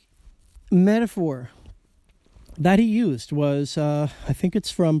 The metaphor that he used was, I think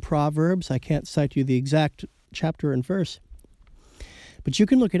it's from Proverbs. I can't cite you the exact chapter and verse, but you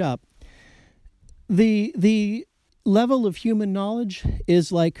can look it up. The level of human knowledge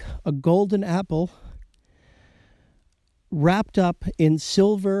is like a golden apple wrapped up in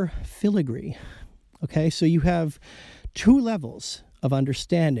silver filigree. Okay, so you have 2 levels of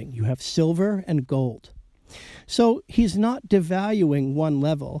understanding. You have silver and gold. So he's not devaluing one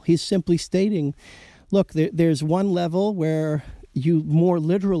level. He's simply stating, look, there's one level where you more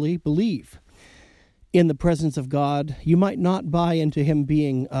literally believe in the presence of God. You might not buy into him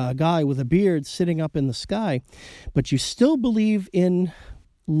being a guy with a beard sitting up in the sky, but you still believe in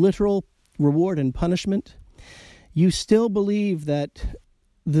literal reward and punishment. You still believe that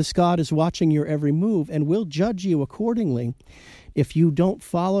this God is watching your every move and will judge you accordingly. If you don't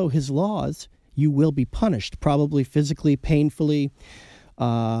follow his laws, you will be punished, probably physically, painfully.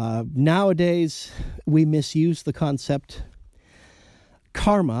 Nowadays, we misuse the concept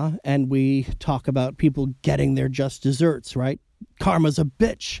karma, and we talk about people getting their just desserts, right? Karma's a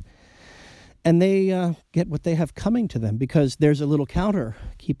bitch. And they get what they have coming to them because there's a little counter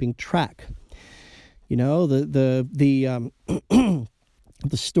keeping track. You know, the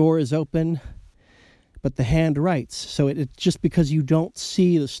store is open, but the hand writes. So it just because you don't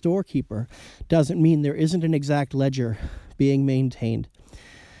see the storekeeper doesn't mean there isn't an exact ledger being maintained.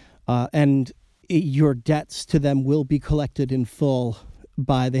 And your debts to them will be collected in full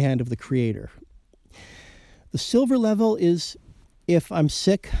by the hand of the Creator. The silver level is, if I'm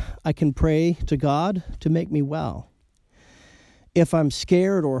sick, I can pray to God to make me well. If I'm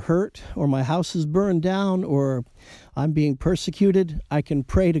scared or hurt, or my house is burned down, or I'm being persecuted, I can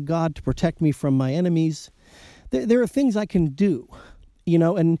pray to God to protect me from my enemies. There are things I can do, you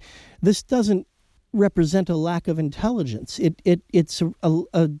know, and this doesn't represent a lack of intelligence. It's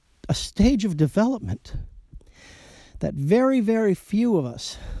a stage of development that very, very few of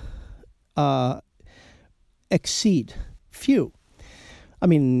us exceed. Few. I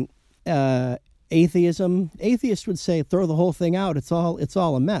mean, atheists would say, throw the whole thing out. It's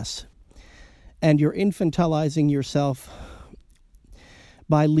all a mess. And you're infantilizing yourself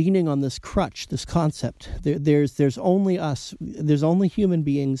by leaning on this crutch, this concept. There's only us. There's only human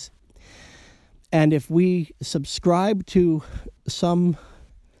beings. And if we subscribe to some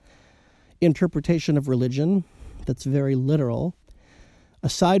interpretation of religion that's very literal,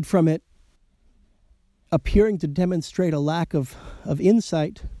 aside from it appearing to demonstrate a lack of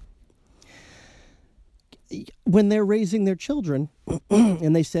insight, when they're raising their children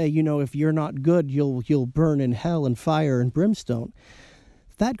and they say, you know, if you're not good, you'll burn in hell and fire and brimstone,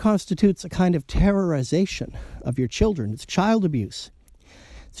 that constitutes a kind of terrorization of your children. It's child abuse.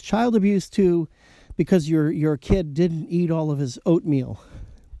 It's child abuse because your kid didn't eat all of his oatmeal.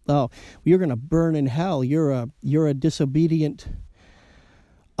 Oh, you're going to burn in hell. You're a disobedient,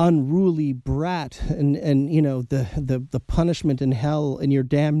 unruly brat, and you know the punishment in hell and your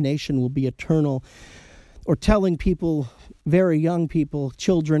damnation will be eternal. Or telling people, very young people,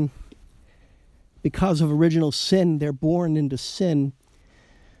 children, because of original sin, they're born into sin.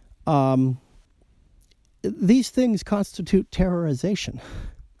 These things constitute terrorization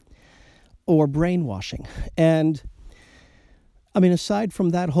or brainwashing. And I mean, aside from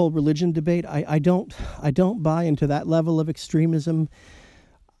that whole religion debate, I don't buy into that level of extremism.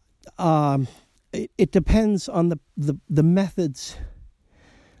 It depends on the methods,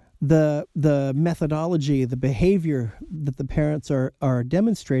 the methodology, the behavior that the parents are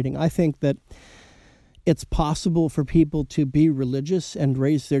demonstrating. I think that it's possible for people to be religious and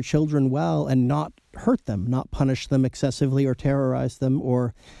raise their children well and not hurt them, not punish them excessively or terrorize them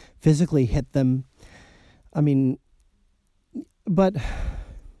or physically hit them. I mean, but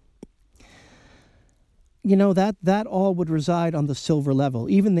you know, that all would reside on the silver level,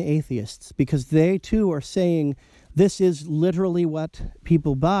 even the atheists, because they too are saying this is literally what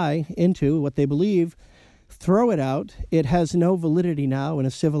people buy into, what they believe. Throw it out. It has no validity now in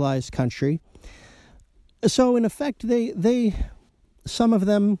a civilized country. So in effect, they some of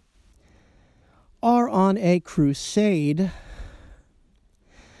them are on a crusade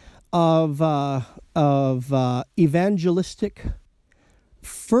of evangelistic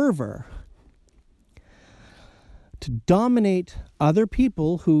fervor to dominate other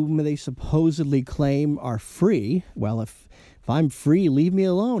people whom they supposedly claim are free. Well, if I'm free, leave me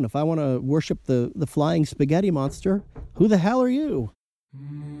alone. If I want to worship the flying spaghetti monster, who the hell are you?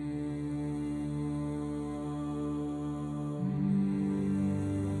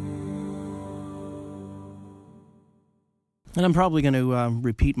 And I'm probably going to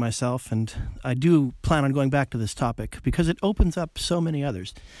repeat myself, and I do plan on going back to this topic because it opens up so many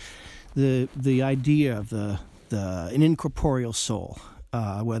others. The idea of an incorporeal soul,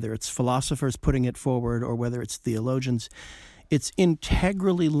 whether it's philosophers putting it forward or whether it's theologians, it's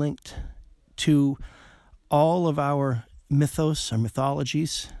integrally linked to all of our mythos or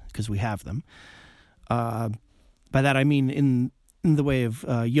mythologies, because we have them. By that I mean in the way of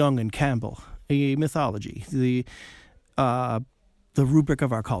Jung and Campbell, a mythology, the rubric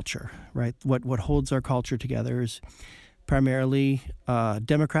of our culture, right? What holds our culture together is primarily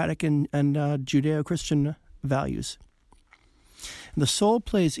democratic and Judeo-Christian values. And the soul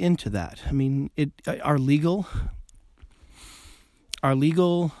plays into that. I mean, our legal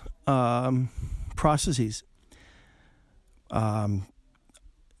processes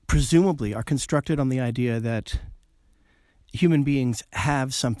presumably are constructed on the idea that human beings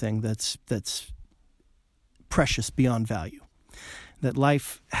have something that's precious beyond value, that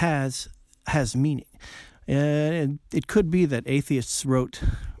life has meaning. And it could be that atheists wrote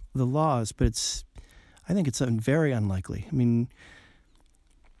the laws, but I think it's very unlikely. I mean,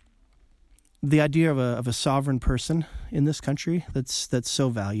 the idea of a sovereign person in this country that's so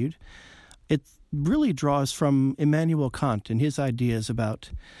valued, it really draws from Immanuel Kant and his ideas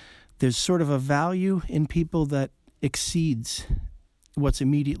about there's sort of a value in people that exceeds what's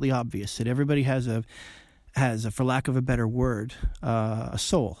immediately obvious. That everybody has a, for lack of a better word, a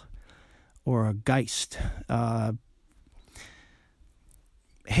soul or a Geist.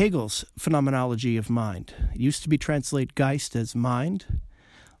 Hegel's phenomenology of mind. It used to be translate Geist as mind,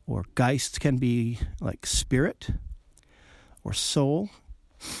 or Geist can be like spirit or soul.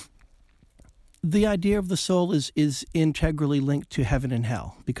 The idea of the soul is integrally linked to heaven and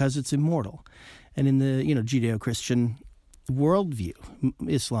hell because it's immortal. And in the Judeo-Christian worldview,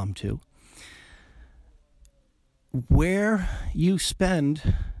 Islam too, where you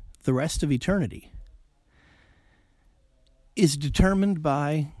spend the rest of eternity is determined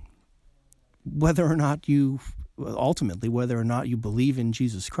by whether or not you believe in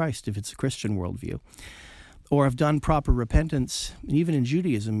Jesus Christ, if it's a Christian worldview, or have done proper repentance. And even in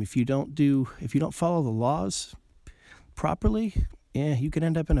Judaism, if you don't follow the laws properly, you can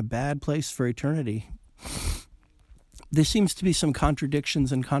end up in a bad place for eternity. There seems to be some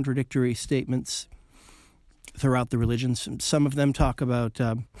contradictions and contradictory statements throughout the religions. Some of them talk about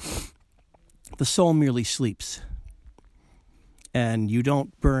the soul merely sleeps, and you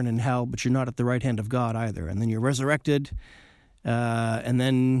don't burn in hell, but you're not at the right hand of God either. And then you're resurrected, and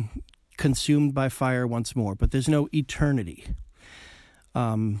then consumed by fire once more. But there's no eternity.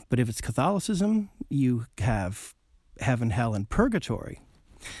 But if it's Catholicism, you have heaven, hell, and purgatory,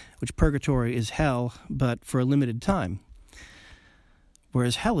 which purgatory is hell, but for a limited time.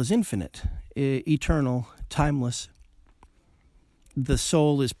 Whereas hell is infinite, eternal, timeless. The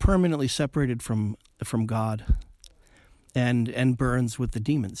soul is permanently separated from God, and burns with the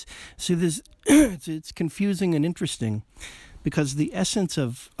demons. So it's confusing and interesting, because the essence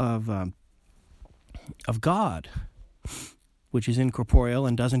of God, which is incorporeal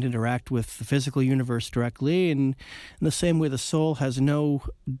and doesn't interact with the physical universe directly, and in the same way the soul has no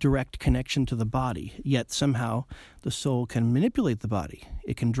direct connection to the body, yet somehow the soul can manipulate the body.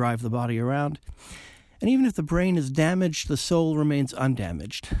 It can drive the body around. And even if the brain is damaged, the soul remains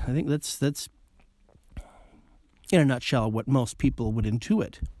undamaged. I think that's in a nutshell what most people would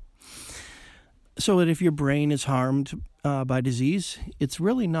intuit. So that if your brain is harmed by disease, it's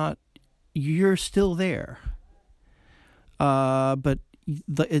really not, you're still there. But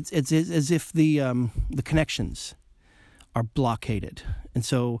it's as if the connections are blockaded. And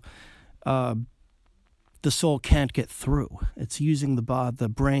so the soul can't get through. It's using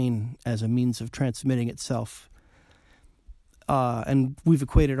the brain as a means of transmitting itself. And we've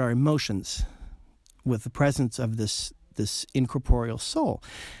equated our emotions with the presence of this incorporeal soul.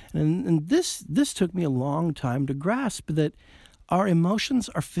 And this took me a long time to grasp, that our emotions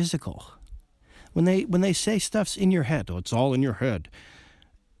are physical. When they say stuff's in your head, it's all in your head,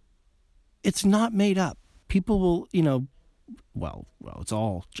 it's not made up. People will, it's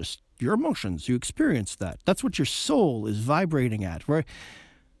all just your emotions. You experience that. That's what your soul is vibrating at. Right?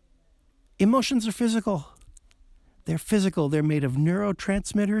 Emotions are physical. They're physical. They're made of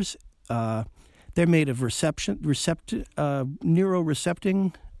neurotransmitters. They're made of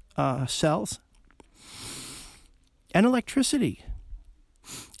neurorecepting cells and electricity.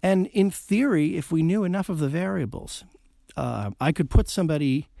 And in theory, if we knew enough of the variables, I could put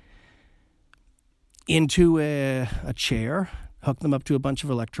somebody into a chair, hook them up to a bunch of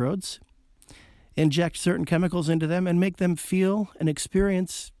electrodes, inject certain chemicals into them, and make them feel and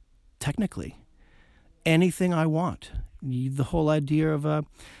experience, technically, anything I want. The whole idea of, are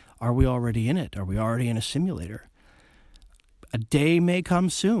we already in it? Are we already in a simulator? A day may come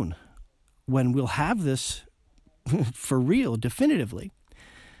soon when we'll have this for real, definitively.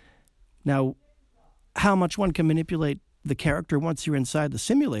 Now, how much one can manipulate the character once you're inside the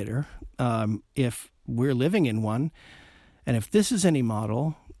simulator, if we're living in one, and if this is any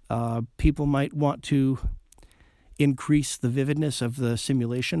model, people might want to increase the vividness of the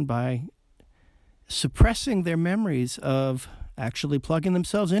simulation by suppressing their memories of actually plugging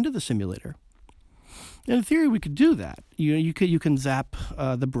themselves into the simulator. In theory, we could do that. You can zap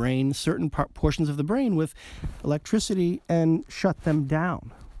the brain, certain portions of the brain, with electricity and shut them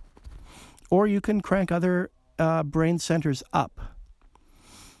down. Or you can crank other brain centers up.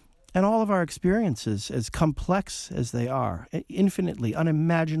 And all of our experiences, as complex as they are, infinitely,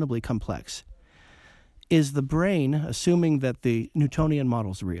 unimaginably complex, is the brain, assuming that the Newtonian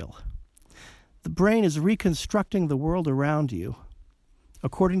model is real. The brain is reconstructing the world around you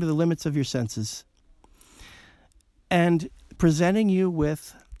according to the limits of your senses and presenting you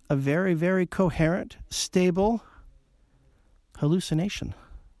with a very, very coherent, stable hallucination.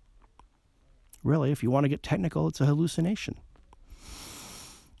 Really, if you want to get technical, it's a hallucination.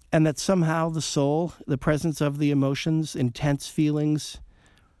 And that somehow the soul, the presence of the emotions, intense feelings,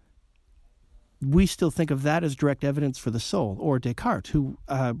 we still think of that as direct evidence for the soul. Or Descartes, who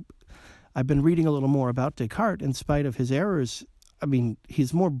I've been reading a little more about Descartes. In spite of his errors, I mean,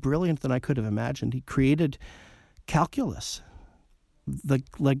 he's more brilliant than I could have imagined. He created calculus,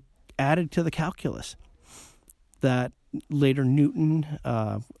 added to the calculus that later Newton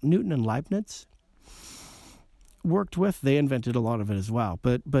and Leibniz worked with. They invented a lot of it as well.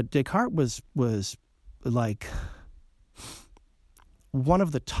 But Descartes was like one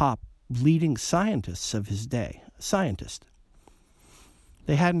of the top leading scientists of his day. A scientist.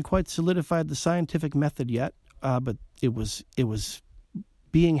 They hadn't quite solidified the scientific method yet, but it was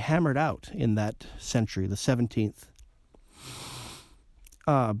being hammered out in that century, the 17th.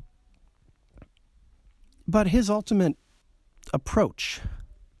 But his ultimate approach,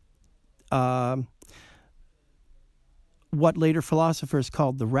 what later philosophers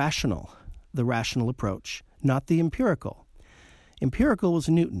called the rational approach, not the empirical. Empirical was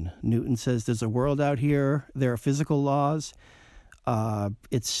Newton. Newton says there's a world out here, there are physical laws,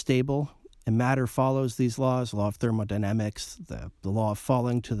 it's stable, and matter follows these laws, law of thermodynamics, the law of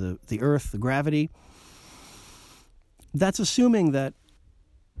falling to the earth, the gravity. That's assuming that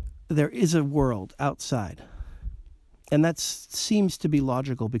there is a world outside. And that seems to be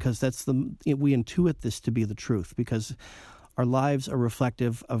logical because we intuit this to be the truth, because our lives are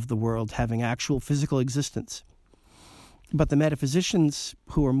reflective of the world having actual physical existence. But the metaphysicians,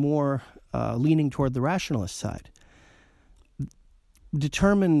 who are more leaning toward the rationalist side,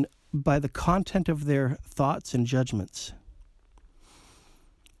 determine by the content of their thoughts and judgments,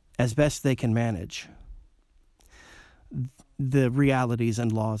 as best they can manage, the realities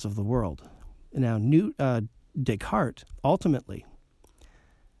and laws of the world. Now, Descartes ultimately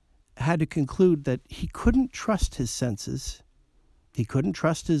had to conclude that he couldn't trust his senses, he couldn't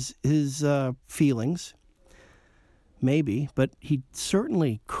trust his feelings, maybe, but he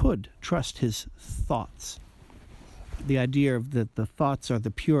certainly could trust his thoughts. The idea of that the thoughts are the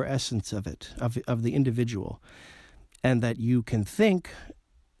pure essence of it, of the individual, and that you can think,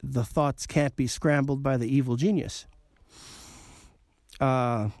 the thoughts can't be scrambled by the evil genius.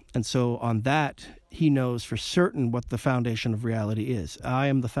 And so on that, he knows for certain what the foundation of reality is. I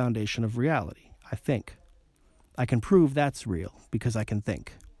am the foundation of reality, I think. I can prove that's real because I can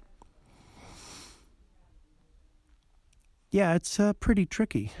think. Yeah, it's pretty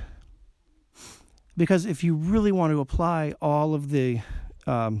tricky. Because if you really want to apply all of the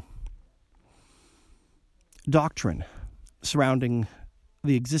doctrine surrounding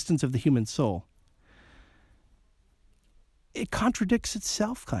the existence of the human soul, it contradicts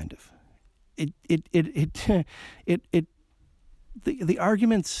itself, kind of. The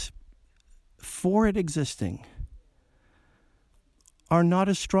arguments for it existing are not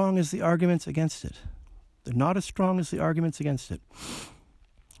as strong as the arguments against it. They're not as strong as the arguments against it.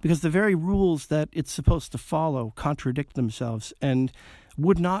 Because the very rules that it's supposed to follow contradict themselves and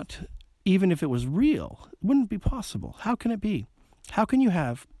would not, even if it was real, wouldn't be possible. How can it be? How can you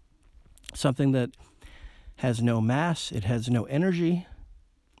have something that has no mass, it has no energy?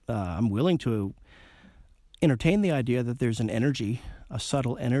 I'm willing to entertain the idea that there's an energy, a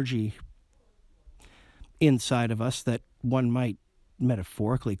subtle energy inside of us that one might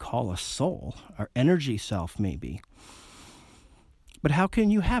metaphorically call a soul, our energy self maybe. But how can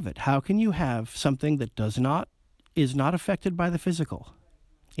you have it? How can you have something that is not affected by the physical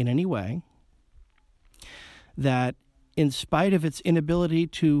in any way, that in spite of its inability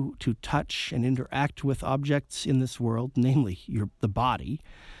to touch and interact with objects in this world, namely the body,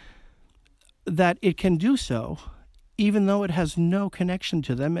 that it can do so even though it has no connection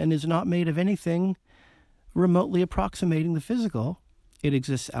to them and is not made of anything remotely approximating the physical? It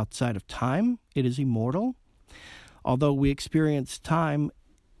exists outside of time. It is immortal. Although we experience time,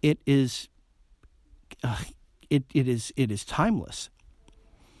 it is timeless,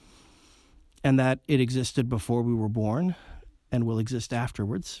 and that it existed before we were born and will exist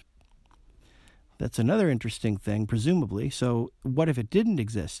afterwards. That's another interesting thing, presumably. So what if it didn't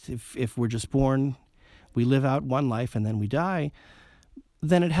exist? If we're just born, we live out one life, and then we die,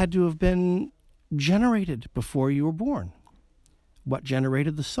 then it had to have been generated before you were born. What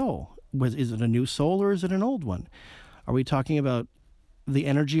generated the soul? Is it a new soul or is it an old one? Are we talking about the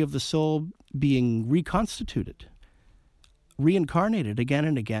energy of the soul being reconstituted, reincarnated again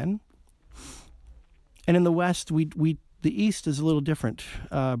and again? And in the West, the East is a little different.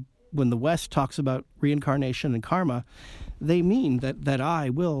 When the West talks about reincarnation and karma, they mean that I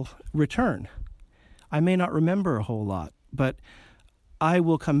will return. I may not remember a whole lot, but I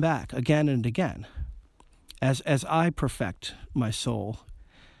will come back again and again as I perfect my soul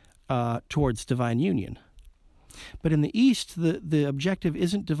towards divine union. But in the East, the objective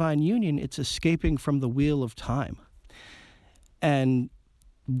isn't divine union, it's escaping from the wheel of time. And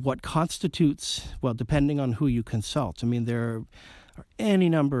what constitutes, well, depending on who you consult, I mean, there are any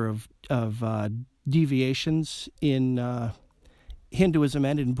number of deviations in Hinduism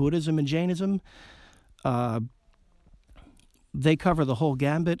and in Buddhism and Jainism. They cover the whole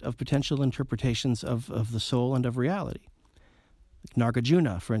gambit of potential interpretations of the soul and of reality.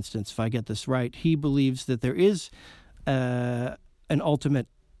 Nagarjuna, for instance, if I get this right, he believes that there is an ultimate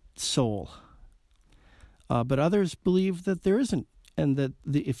soul. But others believe that there isn't, and that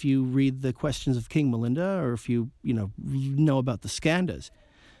if you read the Questions of King Milinda, or if you know about the Skandhas,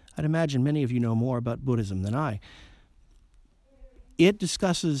 I'd imagine many of you know more about Buddhism than I. It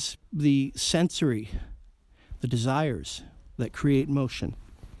discusses the sensory, the desires that create motion.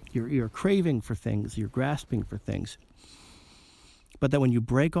 You're craving for things, you're grasping for things. But that when you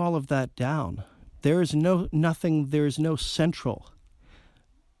break all of that down, there is no central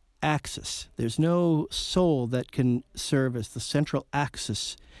axis. There's no soul that can serve as the central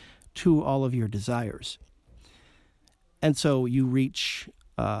axis to all of your desires. And so you reach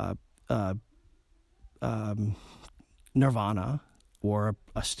nirvana, or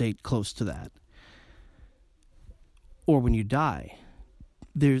a state close to that. Or when you die,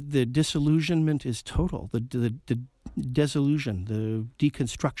 the disillusionment is total. The dissolution, the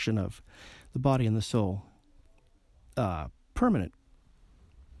deconstruction of the body and the soul, permanent.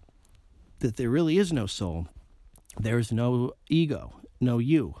 That there really is no soul. There is no ego, no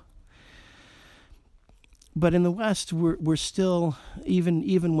you. But in the West, we're still,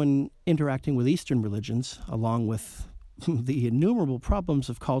 even when interacting with Eastern religions, along with the innumerable problems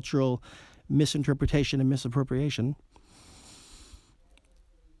of cultural misinterpretation and misappropriation,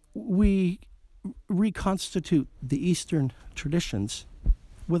 we reconstitute the Eastern traditions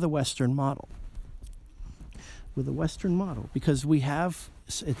with a Western model. Because we have,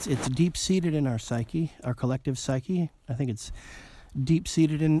 it's deep-seated in our psyche, our collective psyche. I think it's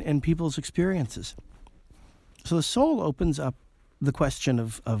deep-seated in people's experiences. So the soul opens up the question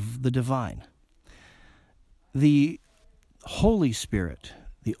of the divine. The Holy Spirit,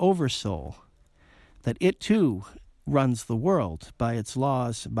 the Oversoul, that it too runs the world by its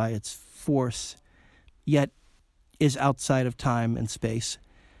laws, by its force, yet is outside of time and space,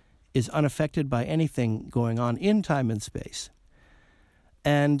 is unaffected by anything going on in time and space.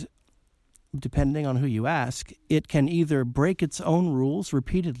 And depending on who you ask, it can either break its own rules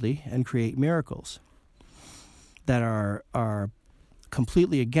repeatedly and create miracles that are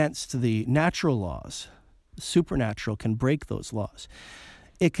completely against the natural laws. The supernatural can break those laws.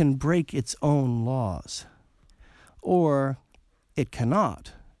 It can break its own laws. Or it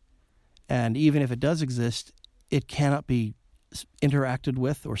cannot. And even if it does exist, it cannot be interacted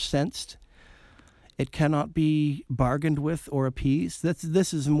with or sensed. It cannot be bargained with or appeased.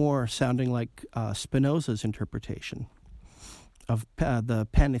 This is more sounding like Spinoza's interpretation of the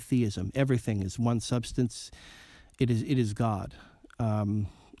pantheism. Everything is one substance. It is God.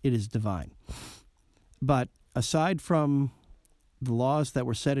 It is divine. But aside from the laws that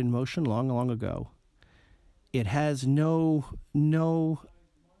were set in motion long, long ago, it has no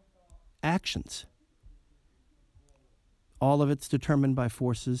actions. All of it's determined by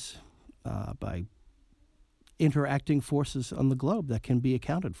forces, by interacting forces on the globe that can be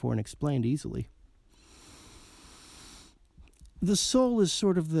accounted for and explained easily. The soul is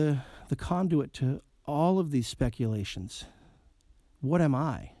sort of the conduit to all of these speculations. What am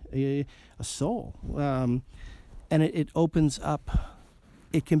I? A soul. And it opens up,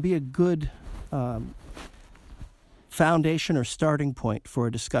 it can be a good foundation or starting point for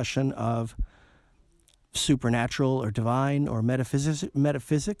a discussion of supernatural or divine or metaphysician.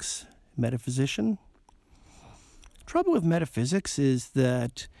 Trouble with metaphysics is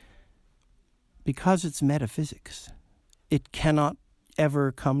that because it's metaphysics, it cannot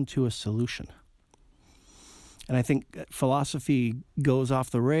ever come to a solution. And I think philosophy goes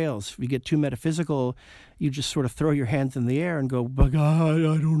off the rails. If you get too metaphysical, you just sort of throw your hands in the air and go, but God,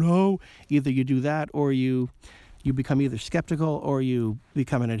 I don't know. Either you do that, or you become either skeptical, or you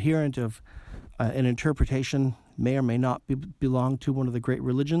become an adherent of an interpretation may or may not belong to one of the great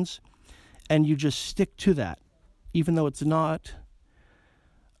religions, and you just stick to that, even though it's not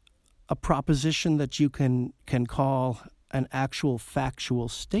a proposition that you can call an actual factual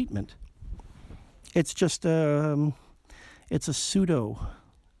statement. It's just it's a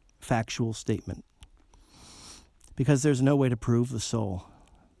pseudo-factual statement, because there's no way to prove the soul.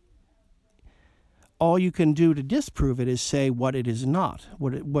 All you can do to disprove it is say what it is not,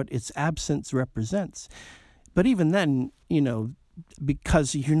 what its absence represents. But even then,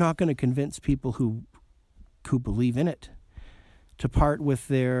 because you're not going to convince people who believe in it to part with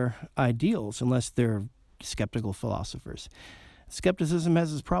their ideals unless they're skeptical philosophers. Skepticism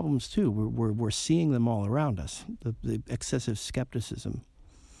has its problems too. We're seeing them all around us, the excessive skepticism.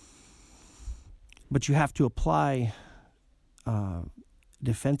 But you have to apply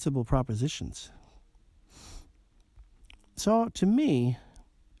defensible propositions. So to me,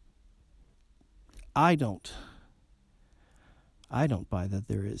 I don't buy that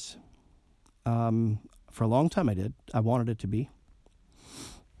there is. For a long time I did. I wanted it to be.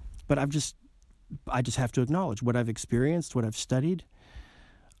 But I just have to acknowledge what I've experienced, what I've studied.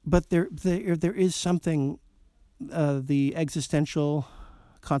 But there is something, the existential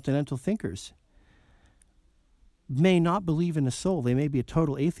continental thinkers may not believe in a soul. They may be a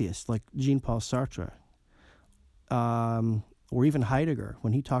total atheist, like Jean-Paul Sartre, or even Heidegger.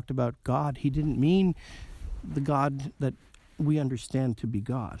 When he talked about God, he didn't mean the God that we understand to be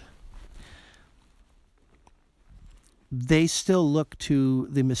God. They still look to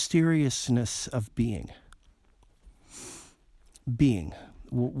the mysteriousness of being. Being.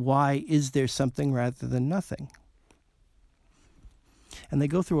 Why is there something rather than nothing? And they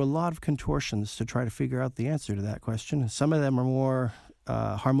go through a lot of contortions to try to figure out the answer to that question. Some of them are more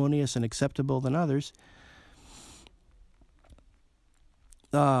harmonious and acceptable than others.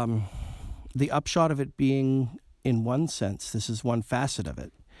 The upshot of it being, in one sense, this is one facet of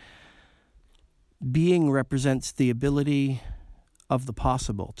it, being represents the ability of the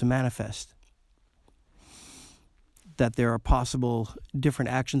possible to manifest. That there are possible different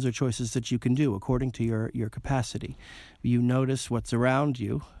actions or choices that you can do according to your capacity. You notice what's around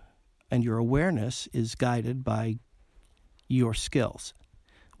you, and your awareness is guided by your skills.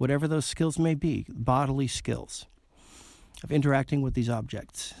 Whatever those skills may be, bodily skills of interacting with these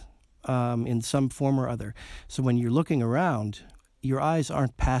objects in some form or other. So when you're looking around, your eyes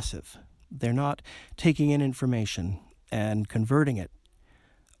aren't passive. They're not taking in information and converting it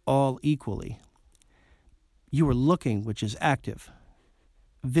all equally. You are looking, which is active.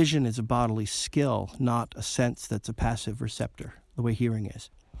 Vision is a bodily skill, not a sense that's a passive receptor, the way hearing is.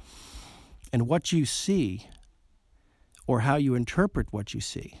 And what you see, or how you interpret what you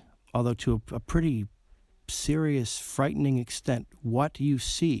see, although to a pretty serious, frightening extent, what you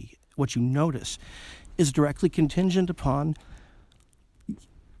see, what you notice, is directly contingent upon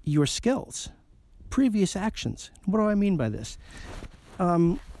your skills, previous actions. What do I mean by this?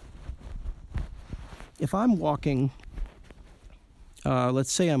 If I'm walking,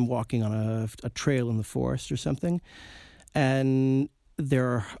 let's say I'm walking on a trail in the forest or something, and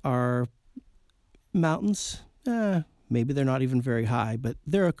there are mountains, maybe they're not even very high, but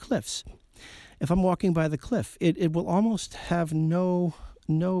there are cliffs. If I'm walking by the cliff, it will almost have no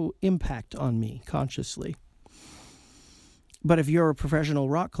impact on me consciously. But if you're a professional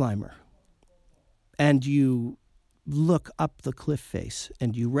rock climber and you look up the cliff face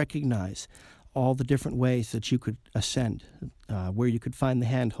and you recognize all the different ways that you could ascend, where you could find the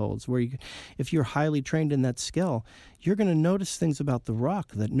handholds, if you're highly trained in that skill, you're going to notice things about the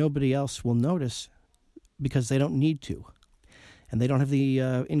rock that nobody else will notice because they don't need to, and they don't have the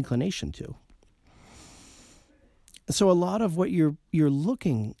inclination to. So a lot of what you're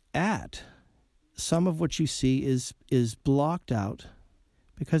looking at, some of what you see is blocked out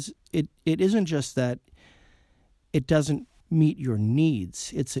because it isn't just that it doesn't meet your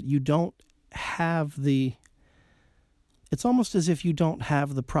needs. It's that you don't have it's almost as if you don't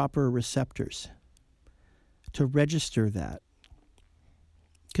have the proper receptors to register that.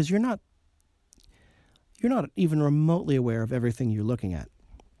 Because you're not even remotely aware of everything you're looking at.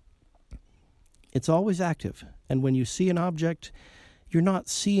 It's always active. And when you see an object, you're not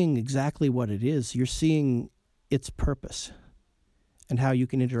seeing exactly what it is. You're seeing its purpose and how you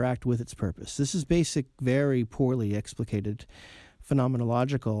can interact with its purpose. This is basic, very poorly explicated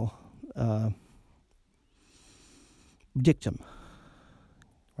phenomenological dictum,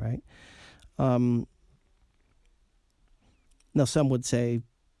 right? Now, some would say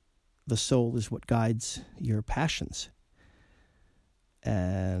the soul is what guides your passions,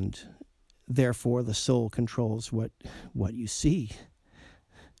 and therefore the soul controls what you see.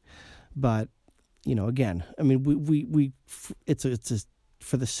 But again, I mean, we it's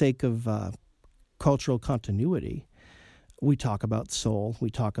for the sake of cultural continuity, we talk about soul. We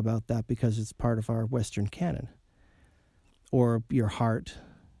talk about that because it's part of our Western canon. Or your heart.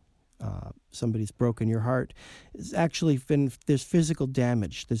 Somebody's broken your heart. There's physical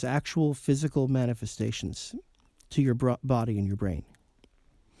damage. There's actual physical manifestations to your body and your brain.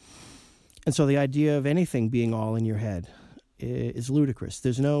 And so the idea of anything being all in your head is ludicrous.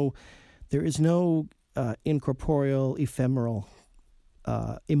 There is no incorporeal, ephemeral,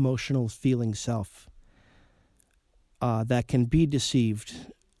 emotional feeling self that can be deceive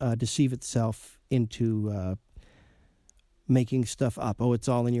itself into making stuff up. Oh, it's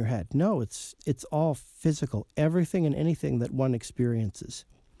all in your head. No, it's all physical. Everything and anything that one experiences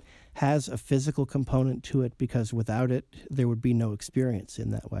has a physical component to it, because without it, there would be no experience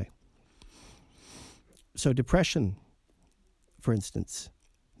in that way. So depression, for instance,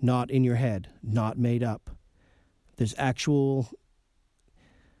 not in your head, not made up. There's actual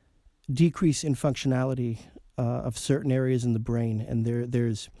decrease in functionality of certain areas in the brain, and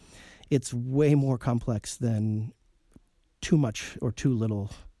it's way more complex than too much or too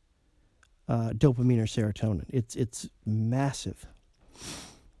little dopamine or serotonin. It's massive.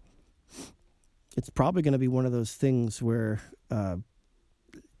 It's probably going to be one of those things where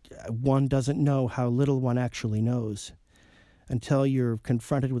one doesn't know how little one actually knows until you're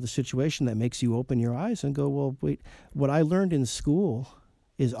confronted with a situation that makes you open your eyes and go, well, wait, what I learned in school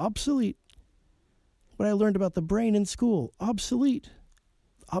is obsolete. What I learned about the brain in school, obsolete.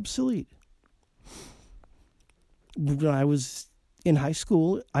 When I was in high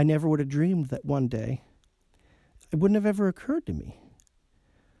school, I never would have dreamed that one day, it wouldn't have ever occurred to me.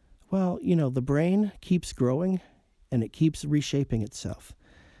 Well, the brain keeps growing and it keeps reshaping itself.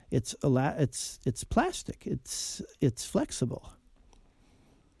 It's plastic. It's flexible.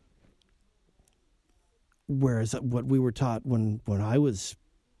 Whereas what we were taught when I was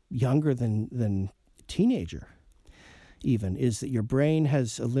younger than teenager, even, is that your brain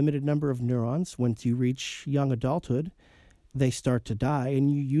has a limited number of neurons. Once you reach young adulthood, they start to die,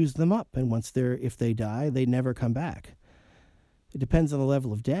 and you use them up. And if they die, they never come back. It depends on the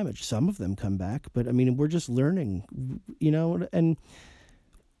level of damage. Some of them come back, but I mean, we're just learning, and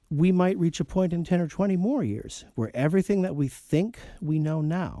we might reach a point in 10 or 20 more years where everything that we think we know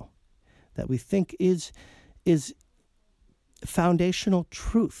now, that we think is foundational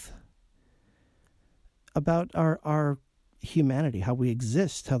truth about our humanity, how we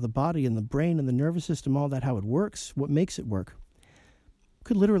exist, how the body and the brain and the nervous system, all that, how it works, what makes it work,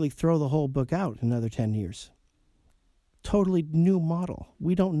 could literally throw the whole book out in another 10 years. Totally new model.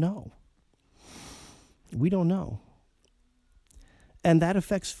 We don't know. And that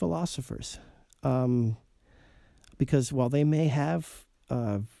affects philosophers. Because while they may have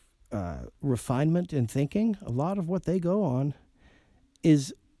refinement in thinking, a lot of what they go on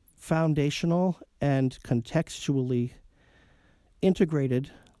is foundational and contextually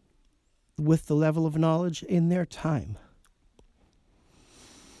integrated with the level of knowledge in their time.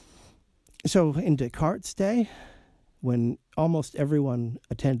 So in Descartes' day, when almost everyone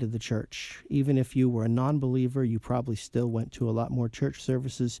attended the church, even if you were a non-believer, you probably still went to a lot more church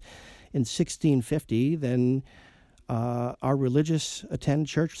services in 1650 than our religious attend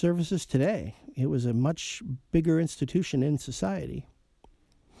church services today. It was a much bigger institution in society.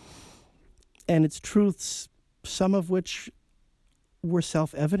 And its truths, some of which were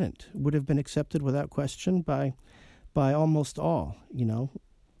self-evident, would have been accepted without question by almost all,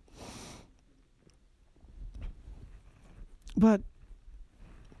 But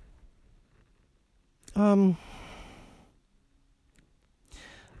I'm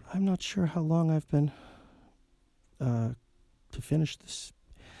not sure how long I've been to finish this.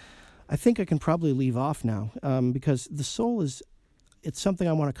 I think I can probably leave off now because the soul it's something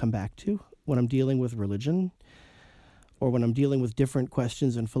I want to come back to when I'm dealing with religion or when I'm dealing with different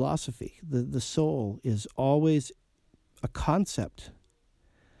questions in philosophy. The soul is always a concept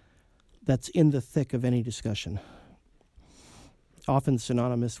that's in the thick of any discussion, often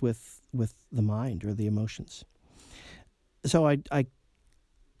synonymous with the mind or the emotions. So I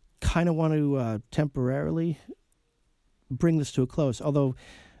kind of want to temporarily bring this to a close, although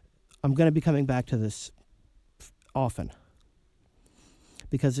I'm going to be coming back to this often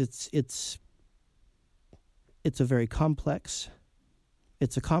because it's a very complex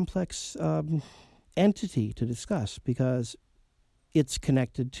entity to discuss, because it's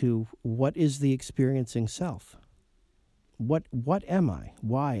connected to what is the experiencing self. What am I?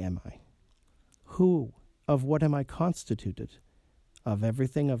 Why am I? Who? Of what am I constituted? Of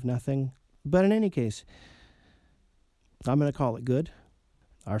everything, of nothing? But in any case, I'm going to call it good.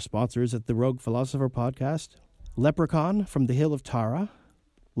 Our sponsors at the Rogue Philosopher podcast: Leprechaun from the Hill of Tara,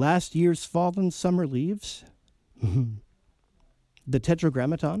 Last Year's Fallen Summer Leaves, the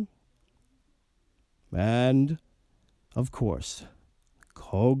Tetragrammaton, and, of course,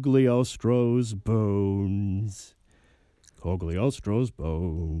 Cogliostro's Bones. Cogliostro's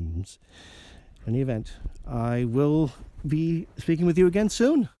Bones. In any event, I will be speaking with you again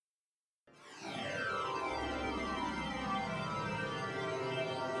soon.